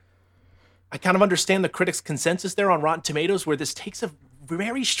 where I kind of understand the critics' consensus there on Rotten Tomatoes, where this takes a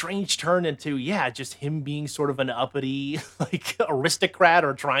very strange turn into, just him being sort of an uppity, like, aristocrat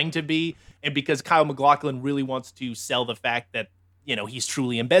or trying to be. And because Kyle MacLachlan really wants to sell the fact that, he's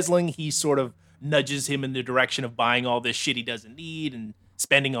truly embezzling, he sort of nudges him in the direction of buying all this shit he doesn't need and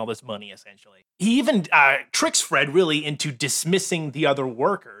spending all this money, essentially. He even tricks Fred really into dismissing the other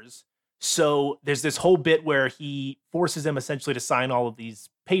workers. So there's this whole bit where he forces them essentially to sign all of these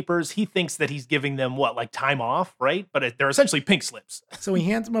papers. He thinks that he's giving them time off, right? But they're essentially pink slips. So he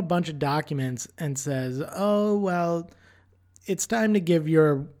hands him a bunch of documents and says, oh, well, it's time to give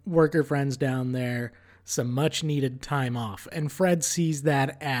your worker friends down there some much needed time off. And Fred sees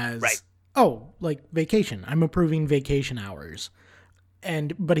that as, vacation. I'm approving vacation hours.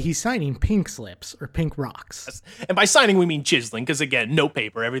 But he's signing pink slips or pink rocks. Yes. And by signing, we mean chiseling, because again, no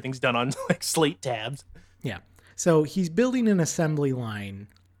paper. Everything's done on slate tabs. Yeah. So he's building an assembly line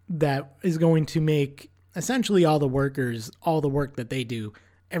that is going to make essentially all the workers, all the work that they do,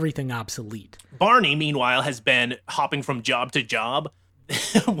 everything obsolete. Barney, meanwhile, has been hopping from job to job.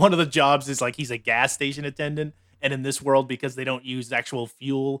 One of the jobs is he's a gas station attendant. And in this world, because they don't use actual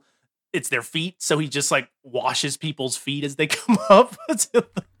fuel, it's their feet. So he just washes people's feet as they come up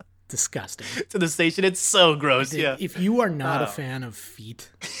disgusting to the station. It's so gross. Yeah. If you are not a fan of feet,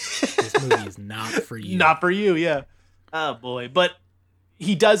 this movie is not for you. Not for you. Yeah. Oh boy. But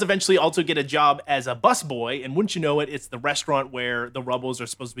he does eventually also get a job as a busboy. And wouldn't you know it, it's the restaurant where the Rubbles are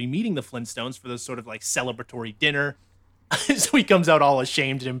supposed to be meeting the Flintstones for this sort of celebratory dinner. So he comes out all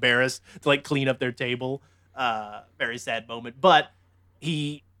ashamed and embarrassed to clean up their table. Very sad moment. But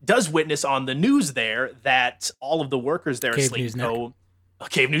he does witness on the news there that all of the workers there at Slate & Co.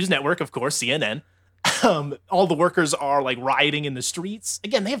 Cave News Network, of course, CNN. All the workers are rioting in the streets.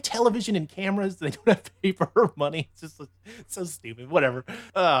 Again, they have television and cameras. They don't have paper or money. It's just it's so stupid. Whatever.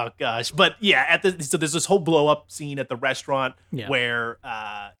 Oh gosh. But yeah, so there's this whole blow up scene at the restaurant where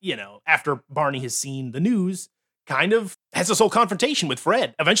after Barney has seen the news, kind of has this whole confrontation with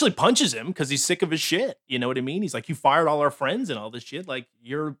Fred, eventually punches him because he's sick of his shit. You know what I mean? He's like, you fired all our friends and all this shit. Like,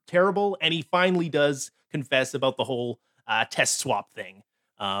 you're terrible. And he finally does confess about the whole test swap thing.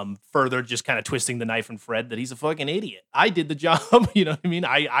 Further just kind of twisting the knife in Fred that he's a fucking idiot. I did the job. You know what I mean?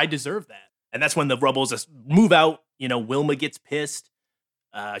 I deserve that. And that's when the rebels just move out. You know, Wilma gets pissed.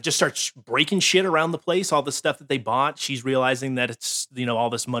 Just starts breaking shit around the place, all the stuff that they bought. She's realizing that it's, you know, all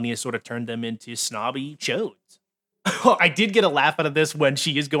this money has sort of turned them into snobby chodes. I did get a laugh out of this when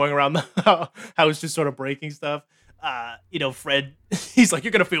she is going around the house just sort of breaking stuff. You know, Fred, he's like,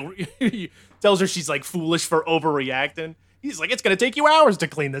 you're going to feel, he tells her she's like foolish for overreacting. He's like, it's going to take you hours to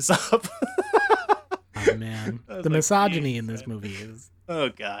clean this up. Oh, man. The misogyny in this movie is... Oh,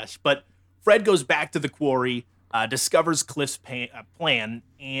 gosh. But Fred goes back to the quarry, discovers Cliff's plan,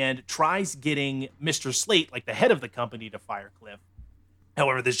 and tries getting Mr. Slate, like the head of the company, to fire Cliff.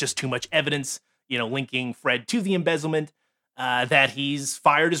 However, there's just too much evidence, you know, linking Fred to the embezzlement, that he's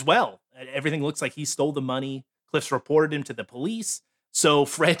fired as well. Everything looks like he stole the money. Cliff's reported him to the police. So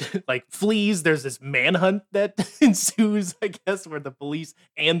Fred like flees. There's this manhunt that ensues, I guess, where the police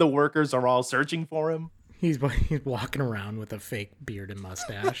and the workers are all searching for him. He's walking around with a fake beard and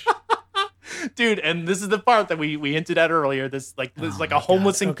mustache. Dude, and this is the part that we hinted at earlier. This is like a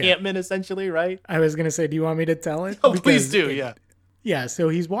homeless encampment, essentially, right? I was going to say, do you want me to tell it? Oh, please do, yeah. Yeah, so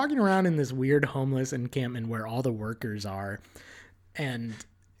he's walking around in this weird homeless encampment where all the workers are. And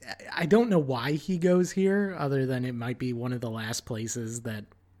I don't know why he goes here, other than it might be one of the last places that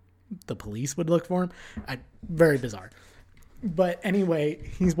the police would look for him. Very bizarre. But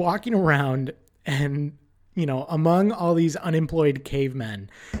anyway, he's walking around and, you know, among all these unemployed cavemen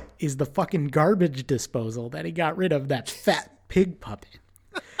is the fucking garbage disposal that he got rid of, that fat pig puppet.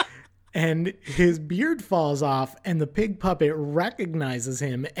 And his beard falls off, and the pig puppet recognizes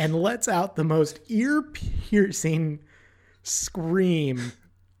him and lets out the most ear-piercing scream.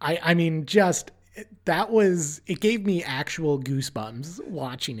 I mean, just, it gave me actual goosebumps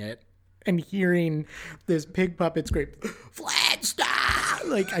watching it and hearing this pig puppet scream, Flintstone!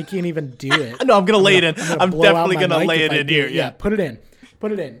 Like, I can't even do it. No, I'm going to lay it in. I'm definitely going to lay it in here. Yeah, put it in.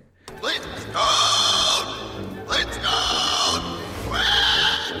 Put it in. Flintstone! Flintstone!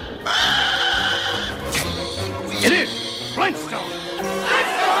 It is Flintstone.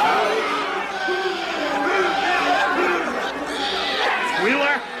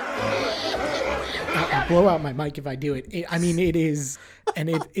 Wheeler. I'll blow out my mic if I do it. It is, and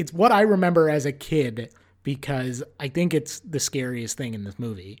it's what I remember as a kid because I think it's the scariest thing in this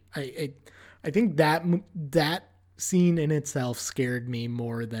movie. I think that scene in itself scared me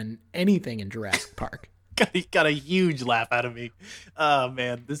more than anything in Jurassic Park. Got a huge laugh out of me. Oh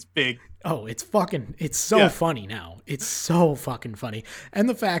man, this pig. Oh, it's so funny now. It's so fucking funny. And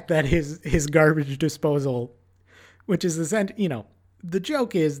the fact that his garbage disposal, which is the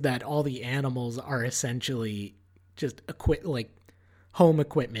joke is that all the animals are essentially just home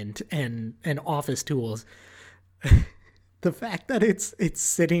equipment and office tools. The fact that it's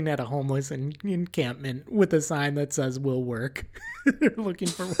sitting at a homeless encampment with a sign that says "will work," they're looking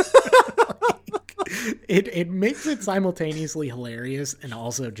for work. It makes it simultaneously hilarious and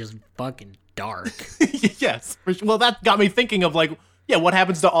also just fucking dark. Yes. Well, that got me thinking of what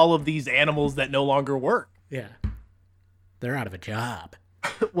happens to all of these animals that no longer work? Yeah. They're out of a job.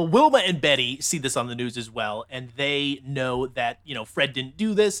 Well, Wilma and Betty see this on the news as well, and they know that, Fred didn't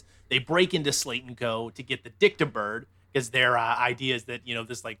do this. They break into Slate & Co. to get the Dictabird, because their idea is that,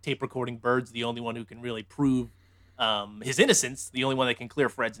 this tape recording bird's the only one who can really prove his innocence, the only one that can clear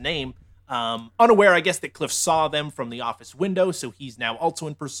Fred's name. Unaware, I guess, that Cliff saw them from the office window, so he's now also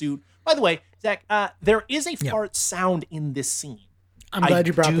in pursuit. By the way, Zach, there is a fart sound in this scene. I'm glad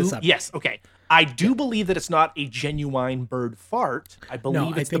you brought this up. Yes, okay. I do believe that it's not a genuine bird fart. I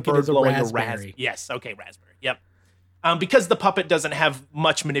believe it's the bird blowing a raspberry. Yes, okay, raspberry. Yep. Because the puppet doesn't have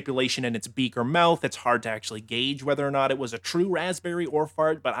much manipulation in its beak or mouth, it's hard to actually gauge whether or not it was a true raspberry or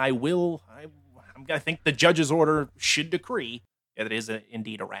fart, but I'm going to think the judge's order should decree that it is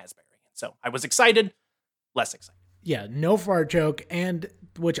indeed a raspberry. So I was excited, less excited. Yeah, no fart joke, and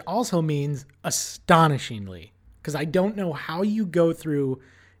which also means astonishingly, because I don't know how you go through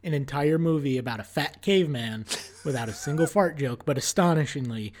an entire movie about a fat caveman without a single fart joke, but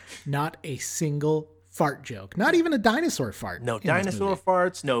astonishingly, not a single fart joke. Not even a dinosaur fart. No dinosaur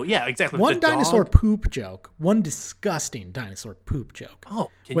farts. No, yeah, exactly. One dinosaur poop joke. One disgusting dinosaur poop joke. Oh,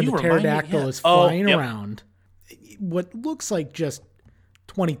 can where you the remind pterodactyl me? is flying around. What looks like just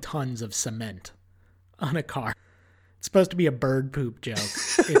 20 tons of cement on a car. It's supposed to be a bird poop joke.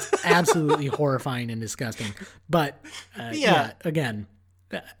 It's absolutely horrifying and disgusting. But again,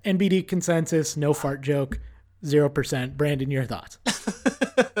 NBD consensus, no fart joke. 0%. Brandon, your thoughts?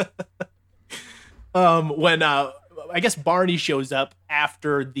 When I guess Barney shows up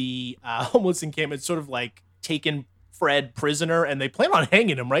after the homeless encampment, sort of like taken Fred prisoner, and they plan on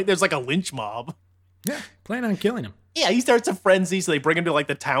hanging him, right? There's like a lynch mob. Yeah, plan on killing him. Yeah, he starts a frenzy, so they bring him to like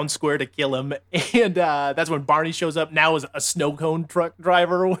the town square to kill him, and that's when Barney shows up. Now as a snow cone truck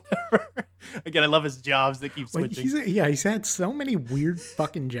driver or whatever. Again, I love his jobs that keep switching. He's had so many weird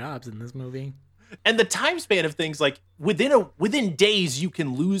fucking jobs in this movie. And the time span of things, like within days, you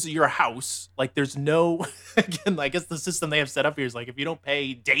can lose your house. Like there's no, again, I guess the system they have set up here is like if you don't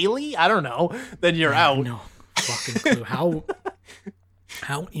pay daily, I don't know, then you're out. No fucking clue.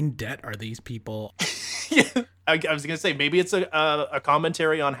 How in debt are these people? Yeah, I was gonna say maybe it's a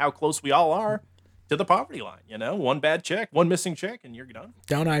commentary on how close we all are to the poverty line. You know, one bad check, one missing check, and you're done.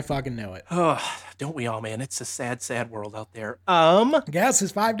 Don't I fucking know it? Oh, don't we all, man? It's a sad, sad world out there. Gas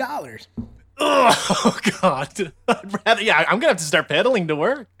is $5. Oh God. I'm gonna have to start pedaling to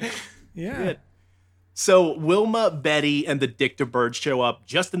work. Yeah. Good. So Wilma, Betty, and the Dictabird show up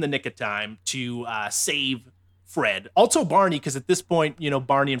just in the nick of time to save Fred. Also Barney, because at this point, you know,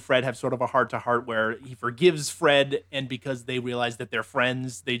 Barney and Fred have sort of a heart-to-heart where he forgives Fred, and because they realize that they're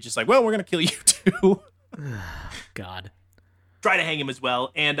friends, they just like, well, we're gonna kill you too. God. Try to hang him as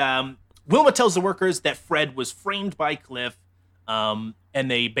well. And Wilma tells the workers that Fred was framed by Cliff, and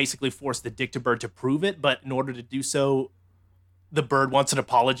they basically force the Dictabird to prove it, but in order to do so, the bird wants an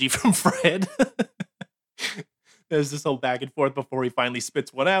apology from Fred. There's this whole back and forth before he finally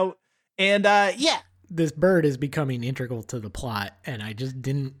spits one out. And yeah. This bird is becoming integral to the plot, and I just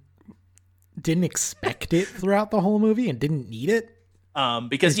didn't expect it throughout the whole movie and didn't need it.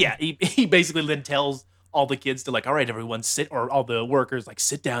 Because yeah, he basically then tells all the kids to like, all right, everyone sit, or all the workers like,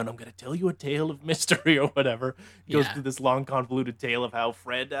 sit down. I'm going to tell you a tale of mystery or whatever. He goes through this long convoluted tale of how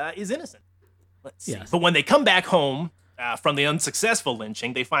Fred is innocent. Let's see. Yes. But when they come back home from the unsuccessful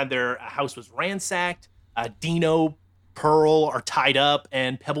lynching, they find their house was ransacked. Dino, Pearl are tied up,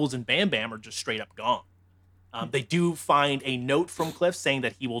 and Pebbles and Bam Bam are just straight up gone. They do find a note from Cliff saying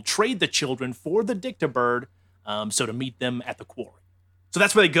that he will trade the children for the Dictabird, so to meet them at the quarry. So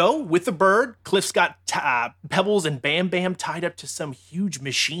that's where they go with the bird. Cliff's got Pebbles and Bam Bam tied up to some huge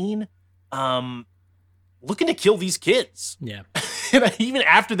machine, looking to kill these kids. Yeah. And even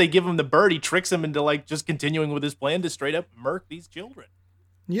after they give him the bird, he tricks them into like just continuing with his plan to straight up murk these children.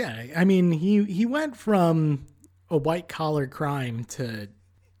 Yeah, I mean, he went from a white collar crime to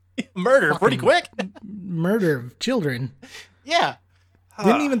murder pretty quick. Murder of children. Yeah.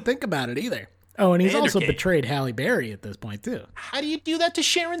 Didn't even think about it either. Oh, and he's also betrayed Halle Berry at this point too. How do you do that to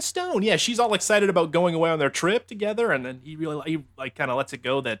Sharon Stone? Yeah, she's all excited about going away on their trip together, and then he kind of lets it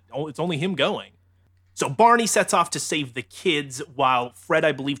go that it's only him going. So Barney sets off to save the kids while Fred,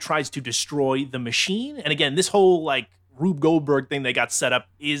 I believe, tries to destroy the machine. And again, this whole like Rube Goldberg thing they got set up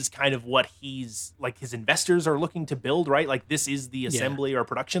is kind of what he's like his investors are looking to build, right? Like this is the assembly or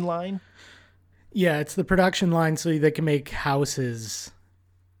production line. Yeah, it's the production line so they can make houses.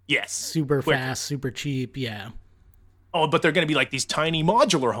 Yes. Super fast, super cheap. Yeah. Oh, but they're going to be like these tiny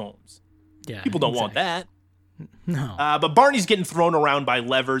modular homes. Yeah. People don't want that. No. But Barney's getting thrown around by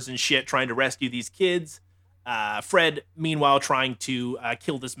levers and shit trying to rescue these kids. Fred, meanwhile, trying to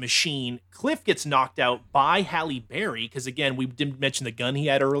kill this machine. Cliff gets knocked out by Halle Berry because, again, we didn't mention the gun he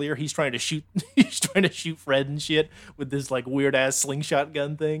had earlier. He's trying to shoot. He's trying to shoot Fred and shit with this like weird ass slingshot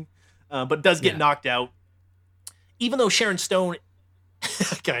gun thing, but does get knocked out. Even though Sharon Stone,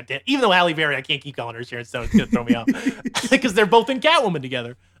 God damn, even though Halle Berry, I can't keep calling her Sharon Stone. It's gonna throw me off because they're both in Catwoman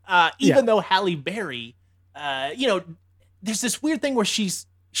together. Even though Halle Berry, there's this weird thing where she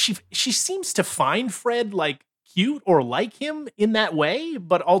seems to find Fred like cute or like him in that way,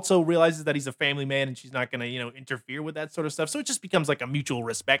 but also realizes that he's a family man and she's not going to, interfere with that sort of stuff. So it just becomes like a mutual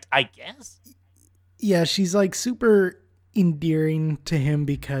respect, I guess. Yeah, she's like super endearing to him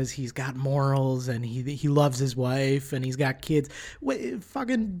because he's got morals and he loves his wife and he's got kids.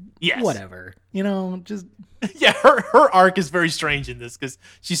 Whatever, just. Yeah, her arc is very strange in this because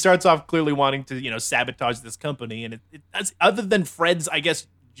she starts off clearly wanting to, sabotage this company. And that's other than Fred's, I guess,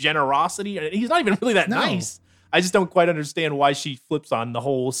 generosity. He's not even really that nice. I just don't quite understand why she flips on the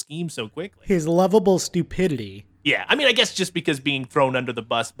whole scheme so quickly. His lovable stupidity. Yeah, I mean, I guess just because being thrown under the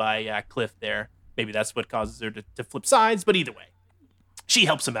bus by Cliff there, maybe that's what causes her to flip sides. But either way, she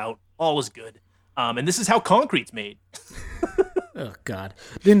helps him out. All is good. And this is how concrete's made. Oh, God.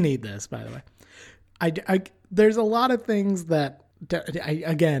 Didn't need this, by the way. I there's a lot of things that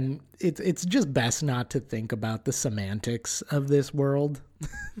it's just best not to think about the semantics of this world.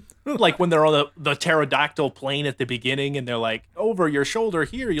 Like when they're on the pterodactyl plane at the beginning and they're like, over your shoulder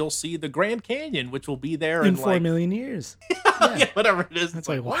here, you'll see the Grand Canyon, which will be there in in 4 like, million years. yeah, whatever it is. It's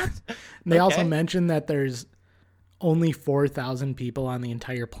like, what? And they also Okay. mentioned that there's only 4,000 people on the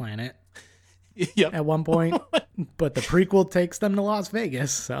entire planet Yep. at one point, but the prequel takes them to Las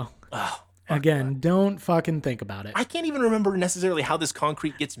Vegas. So Oh, again, don't fucking think about it. I can't even remember necessarily how this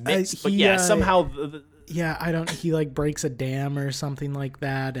concrete gets mixed, but he, yeah, somehow Yeah, I don't. He like breaks a dam or something like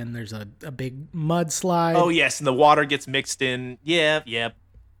that, and there's a big mudslide. oh yes, and the water gets mixed in. Yeah, yeah.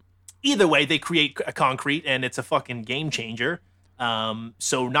 Either way, they create a concrete, and it's a fucking game changer.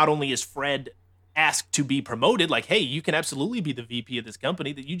 So not only is Fred asked to be promoted, like, hey, you can absolutely be the VP of this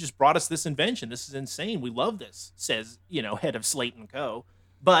company, that you just brought us this invention. This is insane. We love this, says, head of Slate & Co.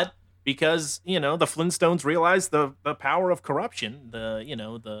 But because, the Flintstones realized the power of corruption,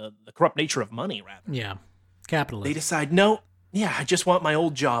 the corrupt nature of money, rather. Yeah, They capitalism. decide, no, yeah, I just want my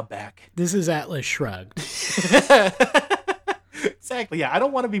old job back. This is Atlas Shrugged. Exactly, yeah. I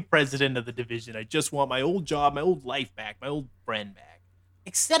don't want to be president of the division. I just want my old job, my old life back, my old friend back.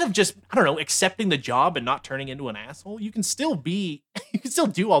 Instead of just, I don't know, accepting the job and not turning into an asshole, you can still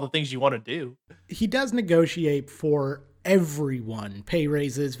do all the things you want to do. He does negotiate for everyone: pay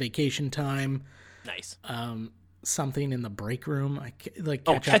raises, vacation time, Nice. something in the break room,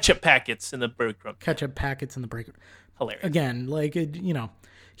 like Ketchup packets in the break room. ketchup packets in the break room. Hilarious. Again, like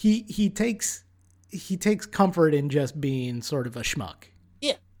he takes comfort in just being sort of a schmuck,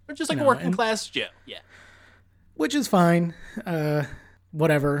 Yeah. Or just like a No, working and- class Joe. Yeah. which is fine.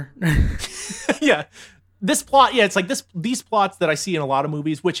 Whatever. Yeah. This plot, yeah, it's like these plots that I see in a lot of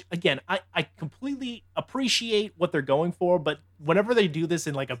movies, which again, I completely appreciate what they're going for, but whenever they do this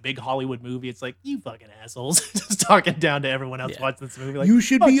in like a big Hollywood movie, it's like, you fucking assholes, just talking down to everyone else Yeah. watching this movie. Like, You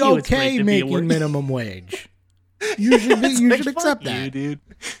should fuck be you, it's great okay to be a making work- minimum wage. You should be. It's You like, should fuck accept you, that. dude.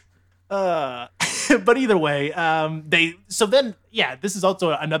 But either way, this is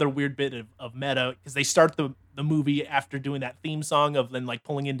also another weird bit of meta, because they start the movie after doing that theme song of then like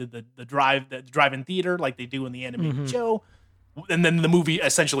pulling into the drive-in theater like they do in the animated show, and then the movie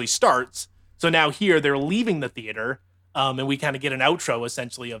essentially starts. So now here they're leaving the theater, and we kind of get an outro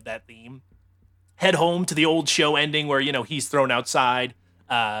essentially of that theme. Head home to the old show ending where he's thrown outside,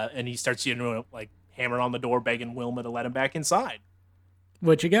 and he starts like hammering on the door, begging Wilma to let him back inside.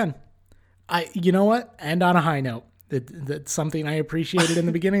 Which again, you know what? And on a high note, that's something I appreciated in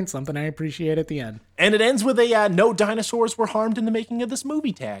the beginning, something I appreciate at the end. And it ends with a no dinosaurs were harmed in the making of this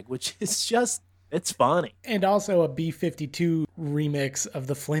movie tag, which is just, it's funny. And also a B-52 remix of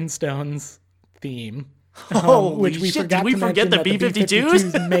the Flintstones theme. Holy Which we shit, forgot did we to forget mention the that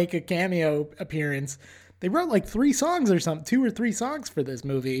B-52s? make a cameo appearance. They wrote like 3 songs or something, 2 or 3 songs for this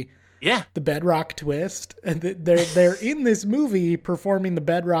movie. Yeah. The Bedrock Twist. And they're in this movie performing the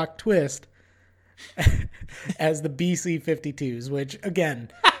Bedrock Twist as the BC-52s, which again,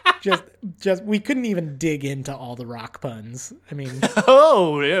 just we couldn't even dig into all the rock puns. I mean,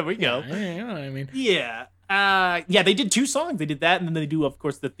 Oh, there we go. you know what I mean? Yeah. They did 2 songs. They did that, and then they do, of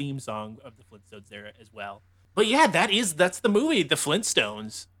course, the theme song of the Flintstones there as well. But yeah, that's the movie, The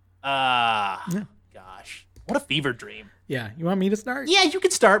Flintstones. Gosh. What a fever dream. Yeah, you want me to start? Yeah, you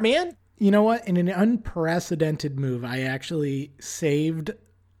can start, man. You know what? In an unprecedented move, I actually saved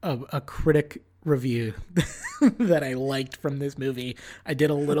a critic review that I liked from this movie. I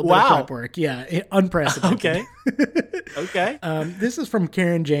did a little bit of Wow. prep work. Yeah, unprecedented. Okay. This is from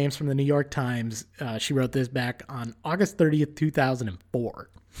Karen James from the New York Times. She wrote this back on August 30th, 2004.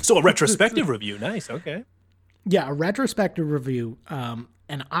 So a retrospective review. Nice. Okay. Yeah, a retrospective review.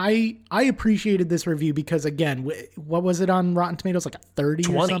 And I appreciated this review because, again, what was it on Rotten Tomatoes? Like a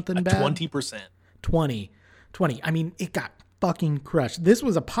 30 or something bad? 20%. 20. I mean, it got fucking crushed. This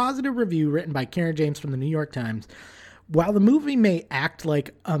was a positive review written by Karen James from the New York Times. While the movie may act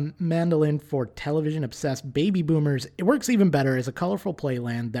like a mandolin for television-obsessed baby boomers, it works even better as a colorful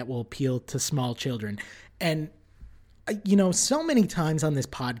playland that will appeal to small children. And, so many times on this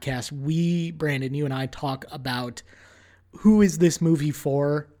podcast, Brandon, you and I talk about who is this movie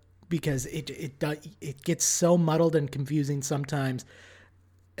for, because it gets so muddled and confusing sometimes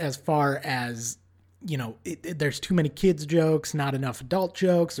as far as, there's too many kids jokes, not enough adult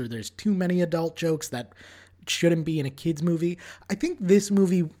jokes, or there's too many adult jokes that shouldn't be in a kids movie. I think this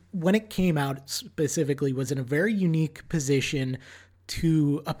movie, when it came out specifically, was in a very unique position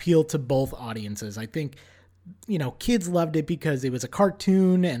to appeal to both audiences. I think, kids loved it because it was a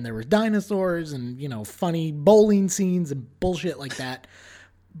cartoon and there were dinosaurs and, funny bowling scenes and bullshit like that.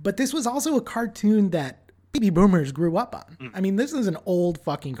 But this was also a cartoon that baby boomers grew up on. I mean, this is an old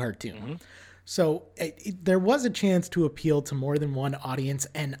fucking cartoon. So there was a chance to appeal to more than one audience.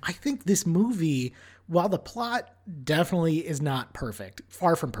 And I think this movie, while the plot definitely is not perfect,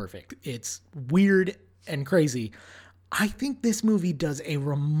 far from perfect, it's weird and crazy. I think this movie does a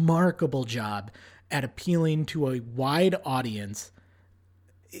remarkable job at appealing to a wide audience,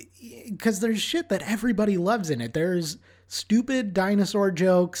 because there's shit that everybody loves in it. There's stupid dinosaur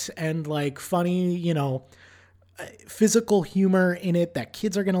jokes and like funny, physical humor in it that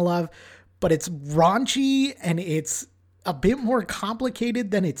kids are going to love, but it's raunchy and it's a bit more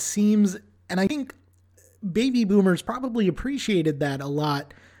complicated than it seems. And I think baby boomers probably appreciated that a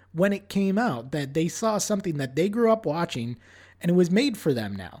lot when it came out, that they saw something that they grew up watching and it was made for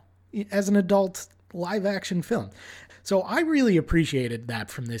them now as an adult live action film. So I really appreciated that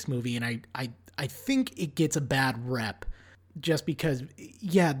from this movie. And I think it gets a bad rep just because,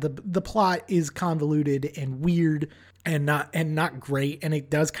 yeah, the plot is convoluted and weird and not great. And it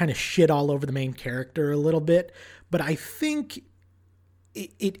does kind of shit all over the main character a little bit, but I think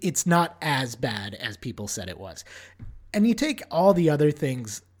it's not as bad as people said it was. And you take all the other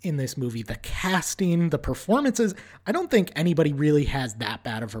things in this movie, the casting, the performances, I don't think anybody really has that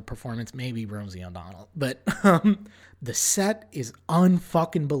bad of a performance. Maybe Rosie O'Donnell, but the set is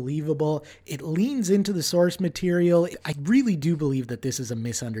unfucking believable. It leans into the source material. I really do believe that this is a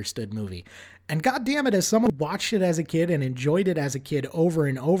misunderstood movie. And God damn it, as someone who watched it as a kid and enjoyed it as a kid over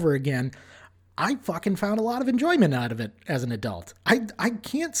and over again, I fucking found a lot of enjoyment out of it as an adult. I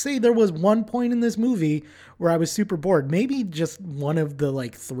can't say there was one point in this movie where I was super bored. Maybe just one of the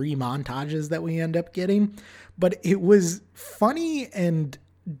like 3 montages that we end up getting, but it was funny and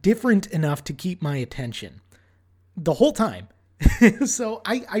different enough to keep my attention the whole time. So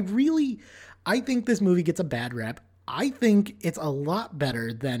I think this movie gets a bad rep. I think it's a lot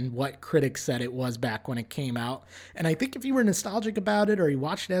better than what critics said it was back when it came out. And I think if you were nostalgic about it or you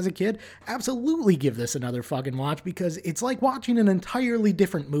watched it as a kid, absolutely give this another fucking watch, because it's like watching an entirely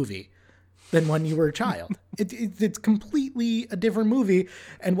different movie than when you were a child. It's completely a different movie.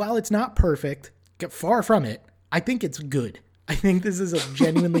 And while it's not perfect, far from it, I think it's good. I think this is a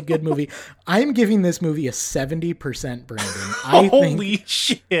genuinely good movie. I'm giving this movie a 70%, Brandon. Holy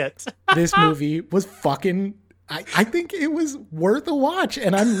shit. This movie was fucking... I think it was worth a watch,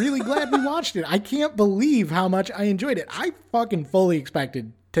 and I'm really glad we watched it. I can't believe how much I enjoyed it. I fucking fully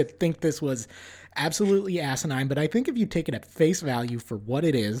expected to think this was absolutely asinine, but I think if you take it at face value for what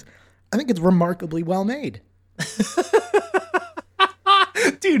it is, I think it's remarkably well made.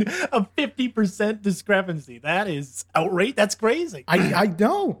 Dude, a 50% discrepancy. That is outrageous. That's crazy. I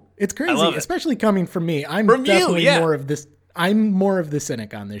know. It's crazy, especially coming from me. I'm more of this. I'm more of the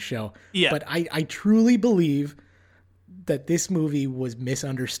cynic on this show. Yeah. But I truly believe that this movie was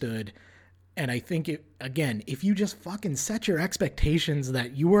misunderstood. And I think, if you just fucking set your expectations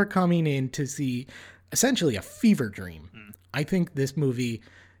that you are coming in to see essentially a fever dream, I think this movie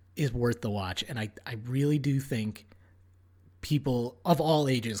is worth the watch. And I really do think people of all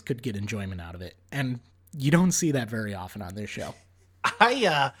ages could get enjoyment out of it. And you don't see that very often on this show.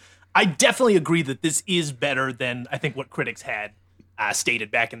 I definitely agree that this is better than I think what critics had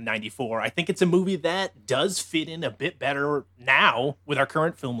stated back in '94. I think it's a movie that does fit in a bit better now with our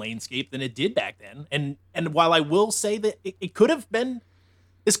current film landscape than it did back then. And while I will say that this could have been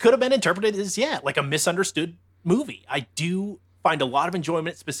interpreted as, like a misunderstood movie, I do find a lot of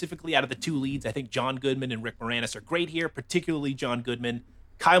enjoyment specifically out of the 2 leads. I think John Goodman and Rick Moranis are great here, particularly John Goodman.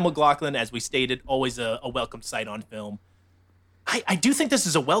 Kyle MacLachlan, as we stated, always a welcome sight on film. I do think this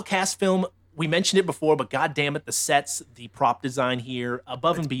is a well-cast film. We mentioned it before, but God damn it, the sets, the prop design here,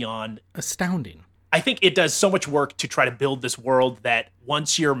 above and beyond. Astounding. I think it does so much work to try to build this world that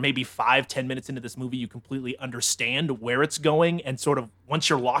once you're maybe 5-10 minutes into this movie, you completely understand where it's going. And sort of once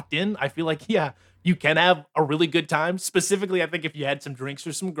you're locked in, I feel like, you can have a really good time. Specifically, I think if you had some drinks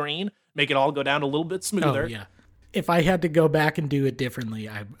or some green, make it all go down a little bit smoother. Oh, yeah. If I had to go back and do it differently,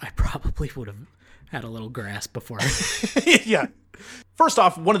 I probably would have had a little grass before. Yeah. First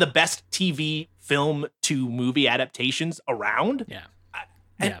off, one of the best TV film to movie adaptations around. Yeah.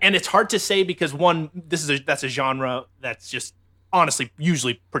 And it's hard to say because that's a genre that's just honestly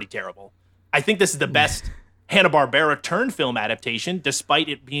usually pretty terrible. I think this is the best Hanna-Barbera turn film adaptation, despite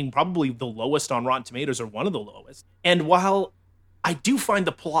it being probably the lowest on Rotten Tomatoes or one of the lowest. And while I do find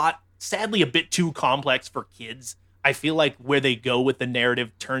the plot sadly a bit too complex for kids, I feel like where they go with the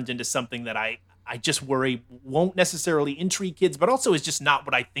narrative turns into something that I just worry won't necessarily intrigue kids, but also is just not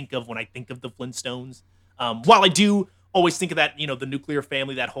what I think of when I think of the Flintstones. While I do always think of that, the nuclear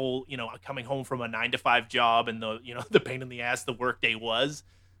family, that whole, coming home from a 9-to-5 job and the pain in the ass the workday was,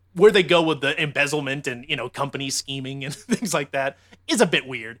 where they go with the embezzlement and, company scheming and things like that is a bit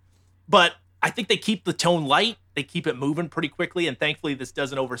weird. But I think they keep the tone light. They keep it moving pretty quickly, and thankfully this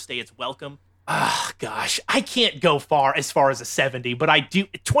doesn't overstay its welcome. Ah, gosh, I can't go as far as a 70, but I do.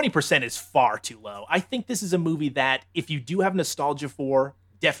 20% is far too low. I think this is a movie that if you do have nostalgia for,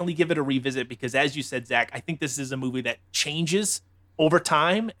 definitely give it a revisit because, as you said, Zach, I think this is a movie that changes over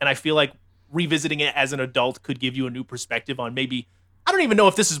time, and I feel like revisiting it as an adult could give you a new perspective on maybe, I don't even know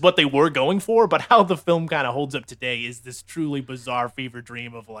if this is what they were going for, but how the film kind of holds up today is this truly bizarre fever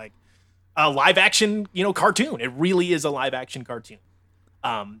dream of like a live action, cartoon. It really is a live action cartoon.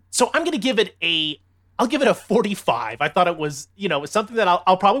 So I'm going to give it I'll give it a 45. I thought it was, something that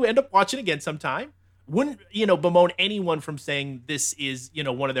I'll probably end up watching again sometime. Wouldn't, bemoan anyone from saying this is,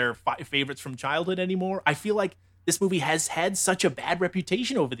 one of their favorites from childhood anymore. I feel like this movie has had such a bad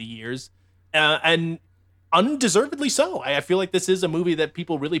reputation over the years, and undeservedly so. I feel like this is a movie that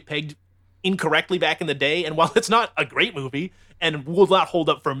people really pegged incorrectly back in the day. And while it's not a great movie and will not hold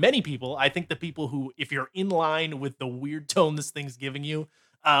up for many people, I think the people who, if you're in line with the weird tone this thing's giving you,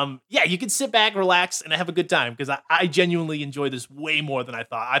 you can sit back, relax, and have a good time because I genuinely enjoy this way more than I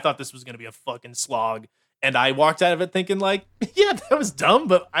thought. I thought this was going to be a fucking slog. And I walked out of it thinking like, yeah, that was dumb,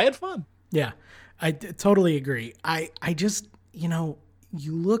 but I had fun. Yeah, I totally agree. I just, you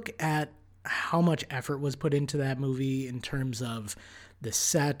look at how much effort was put into that movie in terms of the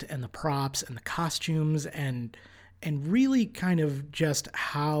set and the props and the costumes and really kind of just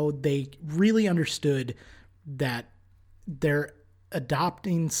how they really understood that they're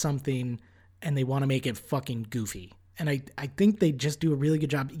adopting something and they want to make it fucking goofy. And I think they just do a really good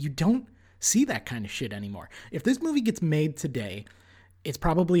job. You don't see that kind of shit anymore. If this movie gets made today, it's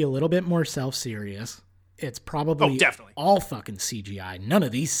probably a little bit more self-serious. It's probably definitely all fucking CGI. None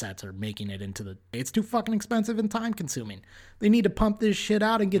of these sets are making it into the... It's too fucking expensive and time consuming. They need to pump this shit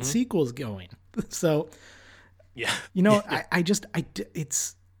out and get sequels going. So, yeah,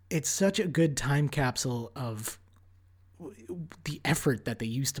 it's such a good time capsule of the effort that they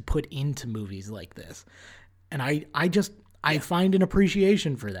used to put into movies like this. And I find an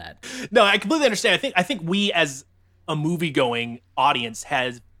appreciation for that. No, I completely understand. I think we as a movie-going audience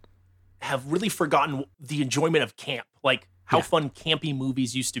have really forgotten the enjoyment of camp, like how fun campy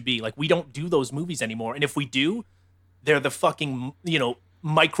movies used to be. Like we don't do those movies anymore. And if we do, they're the fucking,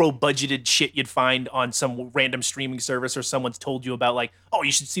 micro-budgeted shit you'd find on some random streaming service or someone's told you about like, oh,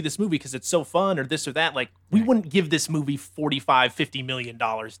 you should see this movie because it's so fun or this or that. Like we wouldn't give this movie $45-50 million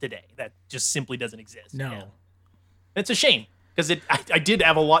today. That just simply doesn't exist. No. And it's a shame. Because I did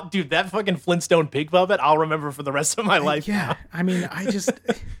have a lot, dude. That fucking Flintstone pig puppet, I'll remember for the rest of my life. Yeah, I mean,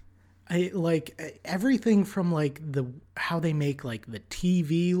 I like everything from like how they make like the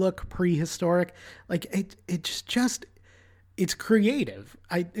TV look prehistoric. Like it's just it's creative.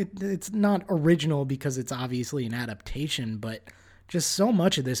 It's not original because it's obviously an adaptation, but just so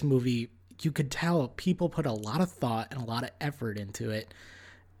much of this movie, you could tell people put a lot of thought and a lot of effort into it,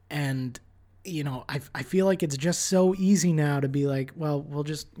 and. I feel like it's just so easy now to be like, well, we'll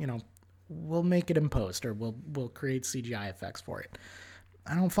just, we'll make it in post or we'll create CGI effects for it.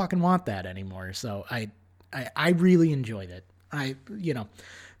 I don't fucking want that anymore. So I really enjoyed it.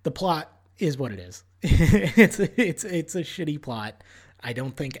 The plot is what it is. it's a shitty plot. I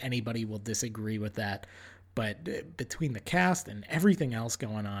don't think anybody will disagree with that. But between the cast and everything else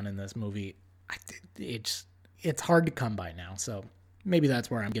going on in this movie, it's hard to come by now. So maybe that's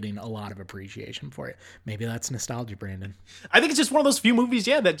where I'm getting a lot of appreciation for it. Maybe that's nostalgia, Brandon. I think it's just one of those few movies,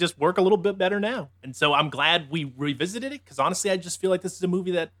 that just work a little bit better now. And so I'm glad we revisited it because honestly, I just feel like this is a movie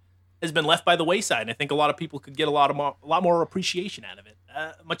that has been left by the wayside. And I think a lot of people could get a lot more appreciation out of it,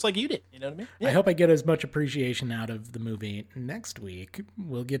 much like you did. You know what I mean? Yeah. I hope I get as much appreciation out of the movie next week.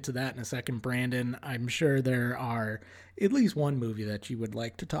 We'll get to that in a second, Brandon. I'm sure there are at least one movie that you would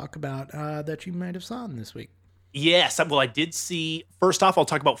like to talk about that you might have saw this week. Yes. Well, I did see, first off, I'll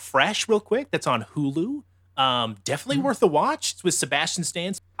talk about Fresh real quick. That's on Hulu. Definitely worth a watch. It's with Sebastian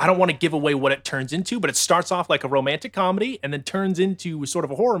Stan. I don't want to give away what it turns into, but it starts off like a romantic comedy and then turns into sort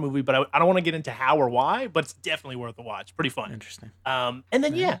of a horror movie, but I don't want to get into how or why, but it's definitely worth a watch. Pretty fun. Interesting. And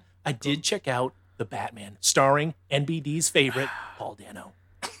then, I did check out The Batman, starring NBD's favorite, Paul Dano.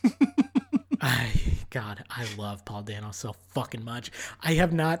 I love Paul Dano so fucking much. I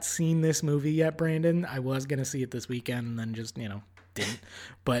have not seen this movie yet, Brandon. I was going to see it this weekend and then just, didn't.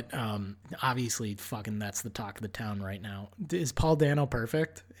 But obviously, fucking that's the talk of the town right now. Is Paul Dano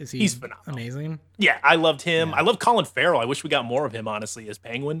perfect? He's phenomenal. Amazing? Yeah, I loved him. Yeah. I love Colin Farrell. I wish we got more of him, honestly, as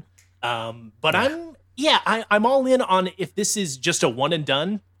Penguin. But I'm all in on if this is just a one and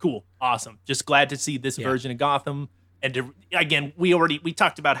done. Cool. Awesome. Just glad to see this version of Gotham. And again, we've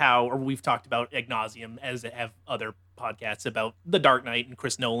talked about ad nauseum, as have other podcasts about The Dark Knight and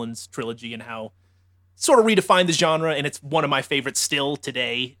Chris Nolan's trilogy and how sort of redefined the genre, and it's one of my favorites still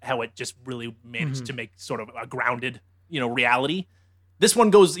today, how it just really managed to make sort of a grounded, reality. This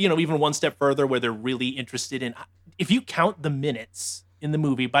one goes, even one step further where they're really interested in, if you count the minutes in the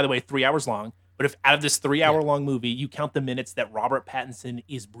movie, by the way, 3 hours long, but if out of this 3 hour long movie, you count the minutes that Robert Pattinson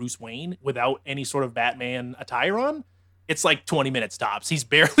is Bruce Wayne without any sort of Batman attire on, it's like 20 minutes tops. He's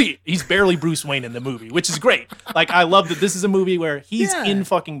barely Bruce Wayne in the movie, which is great. Like, I love that this is a movie where he's in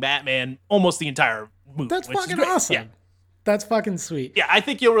fucking Batman almost the entire movie. That's fucking awesome. Yeah. That's fucking sweet. Yeah, I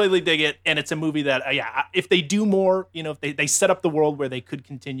think you'll really dig it. And it's a movie that, if they do more, if they set up the world where they could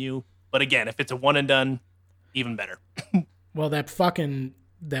continue. But again, if it's a one and done, even better. Well, that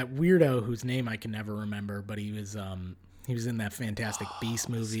weirdo whose name I can never remember, but he was in that Fantastic Beast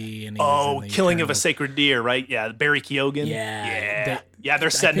movie. And he was in the Killing of a Sacred Deer, right? Yeah, Barry Keoghan. Yeah, they're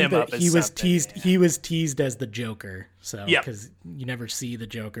setting him up. He was teased as the Joker. So because you never see the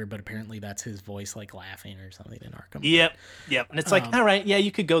Joker, but apparently that's his voice, like laughing or something in Arkham. Yep. And it's like, all right,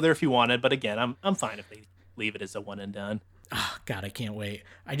 you could go there if you wanted, but again, I'm fine if they leave it as a one and done. Oh, God, I can't wait.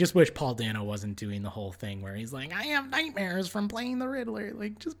 I just wish Paul Dano wasn't doing the whole thing where he's like, I have nightmares from playing the Riddler.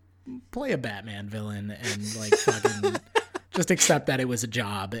 Like, just play a Batman villain and like fucking just accept that it was a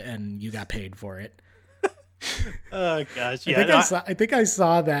job and you got paid for it. Oh gosh, yeah. I think I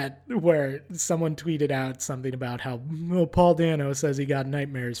saw that where someone tweeted out something about how Paul Dano says he got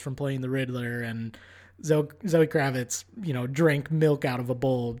nightmares from playing the Riddler, and Zoe Kravitz, drank milk out of a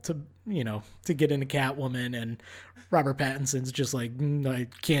bowl to get into Catwoman, and Robert Pattinson's just like, I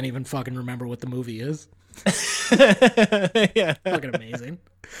can't even fucking remember what the movie is. Yeah, fucking amazing.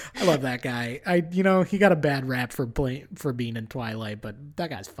 I love that guy. He got a bad rap for being in Twilight, but that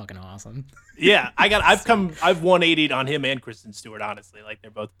guy's fucking awesome. Yeah, I've 180'd on him and Kristen Stewart, honestly. Like, they're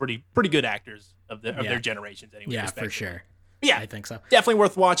both pretty good actors of their generations anyway. Yeah, for sure. Yeah, I think so. Definitely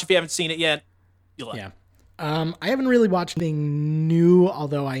worth watch if you haven't seen it yet. You'll like it. I haven't really watched anything new,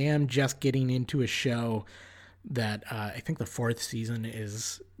 although I am just getting into a show that I think the 4th season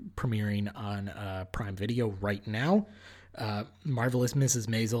is premiering on Prime Video right now. Marvelous Mrs.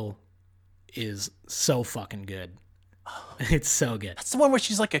 Maisel is so fucking good. It's so good. That's the one where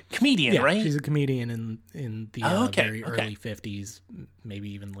she's like a comedian, right? She's a comedian in the very early 50s,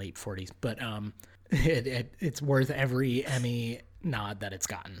 maybe even late 40s. But it's worth every Emmy nod that it's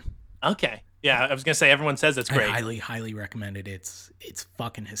gotten. Okay. Yeah, I was going to say, everyone says it's great. I highly, highly recommend it. It's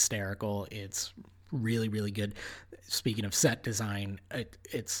fucking hysterical. It's really, really good. Speaking of set design,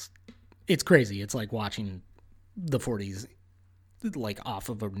 it's crazy. It's like watching the 40s like off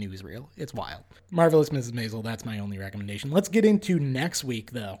of a newsreel. It's wild. Marvelous Mrs. Maisel, that's my only recommendation. Let's get into next week,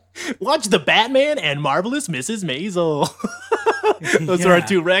 though. Watch The Batman and Marvelous Mrs. Maisel. Those are our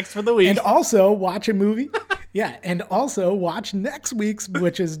two recs for the week. And also watch a movie. Yeah, and also watch next week's,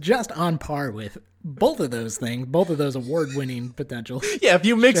 which is just on par with both of those things, both of those award-winning potential. Yeah, if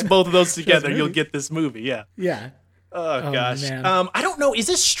you mix both of those together, you'll get this movie, yeah. Yeah. Oh gosh. Man. I don't know. Is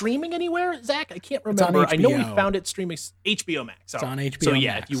this streaming anywhere, Zach? I can't remember. I know we found it streaming HBO Max. It's on HBO So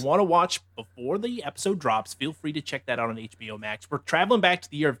yeah, Max. if you want to watch before the episode drops, feel free to check that out on HBO Max. We're traveling back to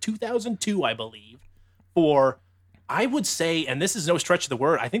the year of 2002, I believe, for, I would say, and this is no stretch of the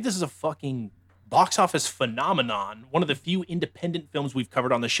word, I think this is a fucking box office phenomenon. One of the few independent films we've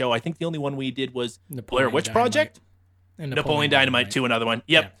covered on the show. I think the only one we did was Blair Witch Project. And Napoleon Dynamite 2, another one.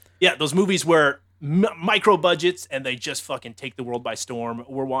 Yep. Yeah, those movies were micro budgets and they just fucking take the world by storm.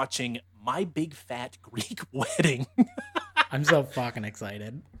 We're watching My Big Fat Greek Wedding. I'm so fucking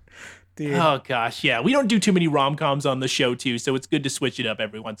excited. Dude. Oh gosh, yeah. We don't do too many rom-coms on the show too, so it's good to switch it up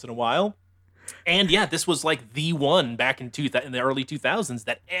every once in a while. And yeah, this was like the one back in the early 2000s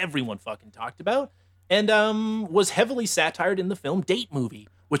that everyone fucking talked about, and was heavily satired in the film Date Movie,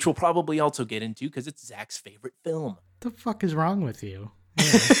 which we'll probably also get into because it's Zach's favorite film. What the fuck is wrong with you?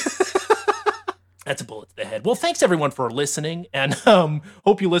 Yeah. That's a bullet to the head. Well, thanks everyone for listening, and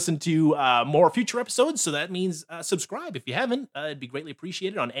hope you listen to more future episodes. So that means subscribe if you haven't. It'd be greatly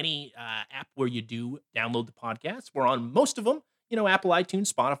appreciated on any app where you do download the podcast. We're on most of them, Apple,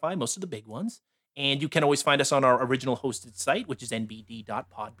 iTunes, Spotify, most of the big ones. And you can always find us on our original hosted site, which is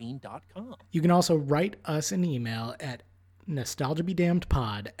nbd.podbean.com. You can also write us an email at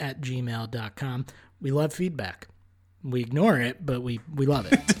nostalgiabedamnedpod@gmail.com. We love feedback. We ignore it, but we love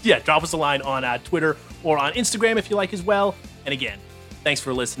it. Yeah, drop us a line on Twitter or on Instagram if you like as well. And again, thanks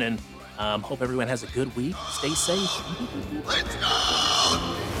for listening. Hope everyone has a good week. Stay safe. Let's go!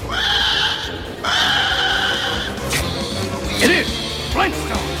 Get in! Right!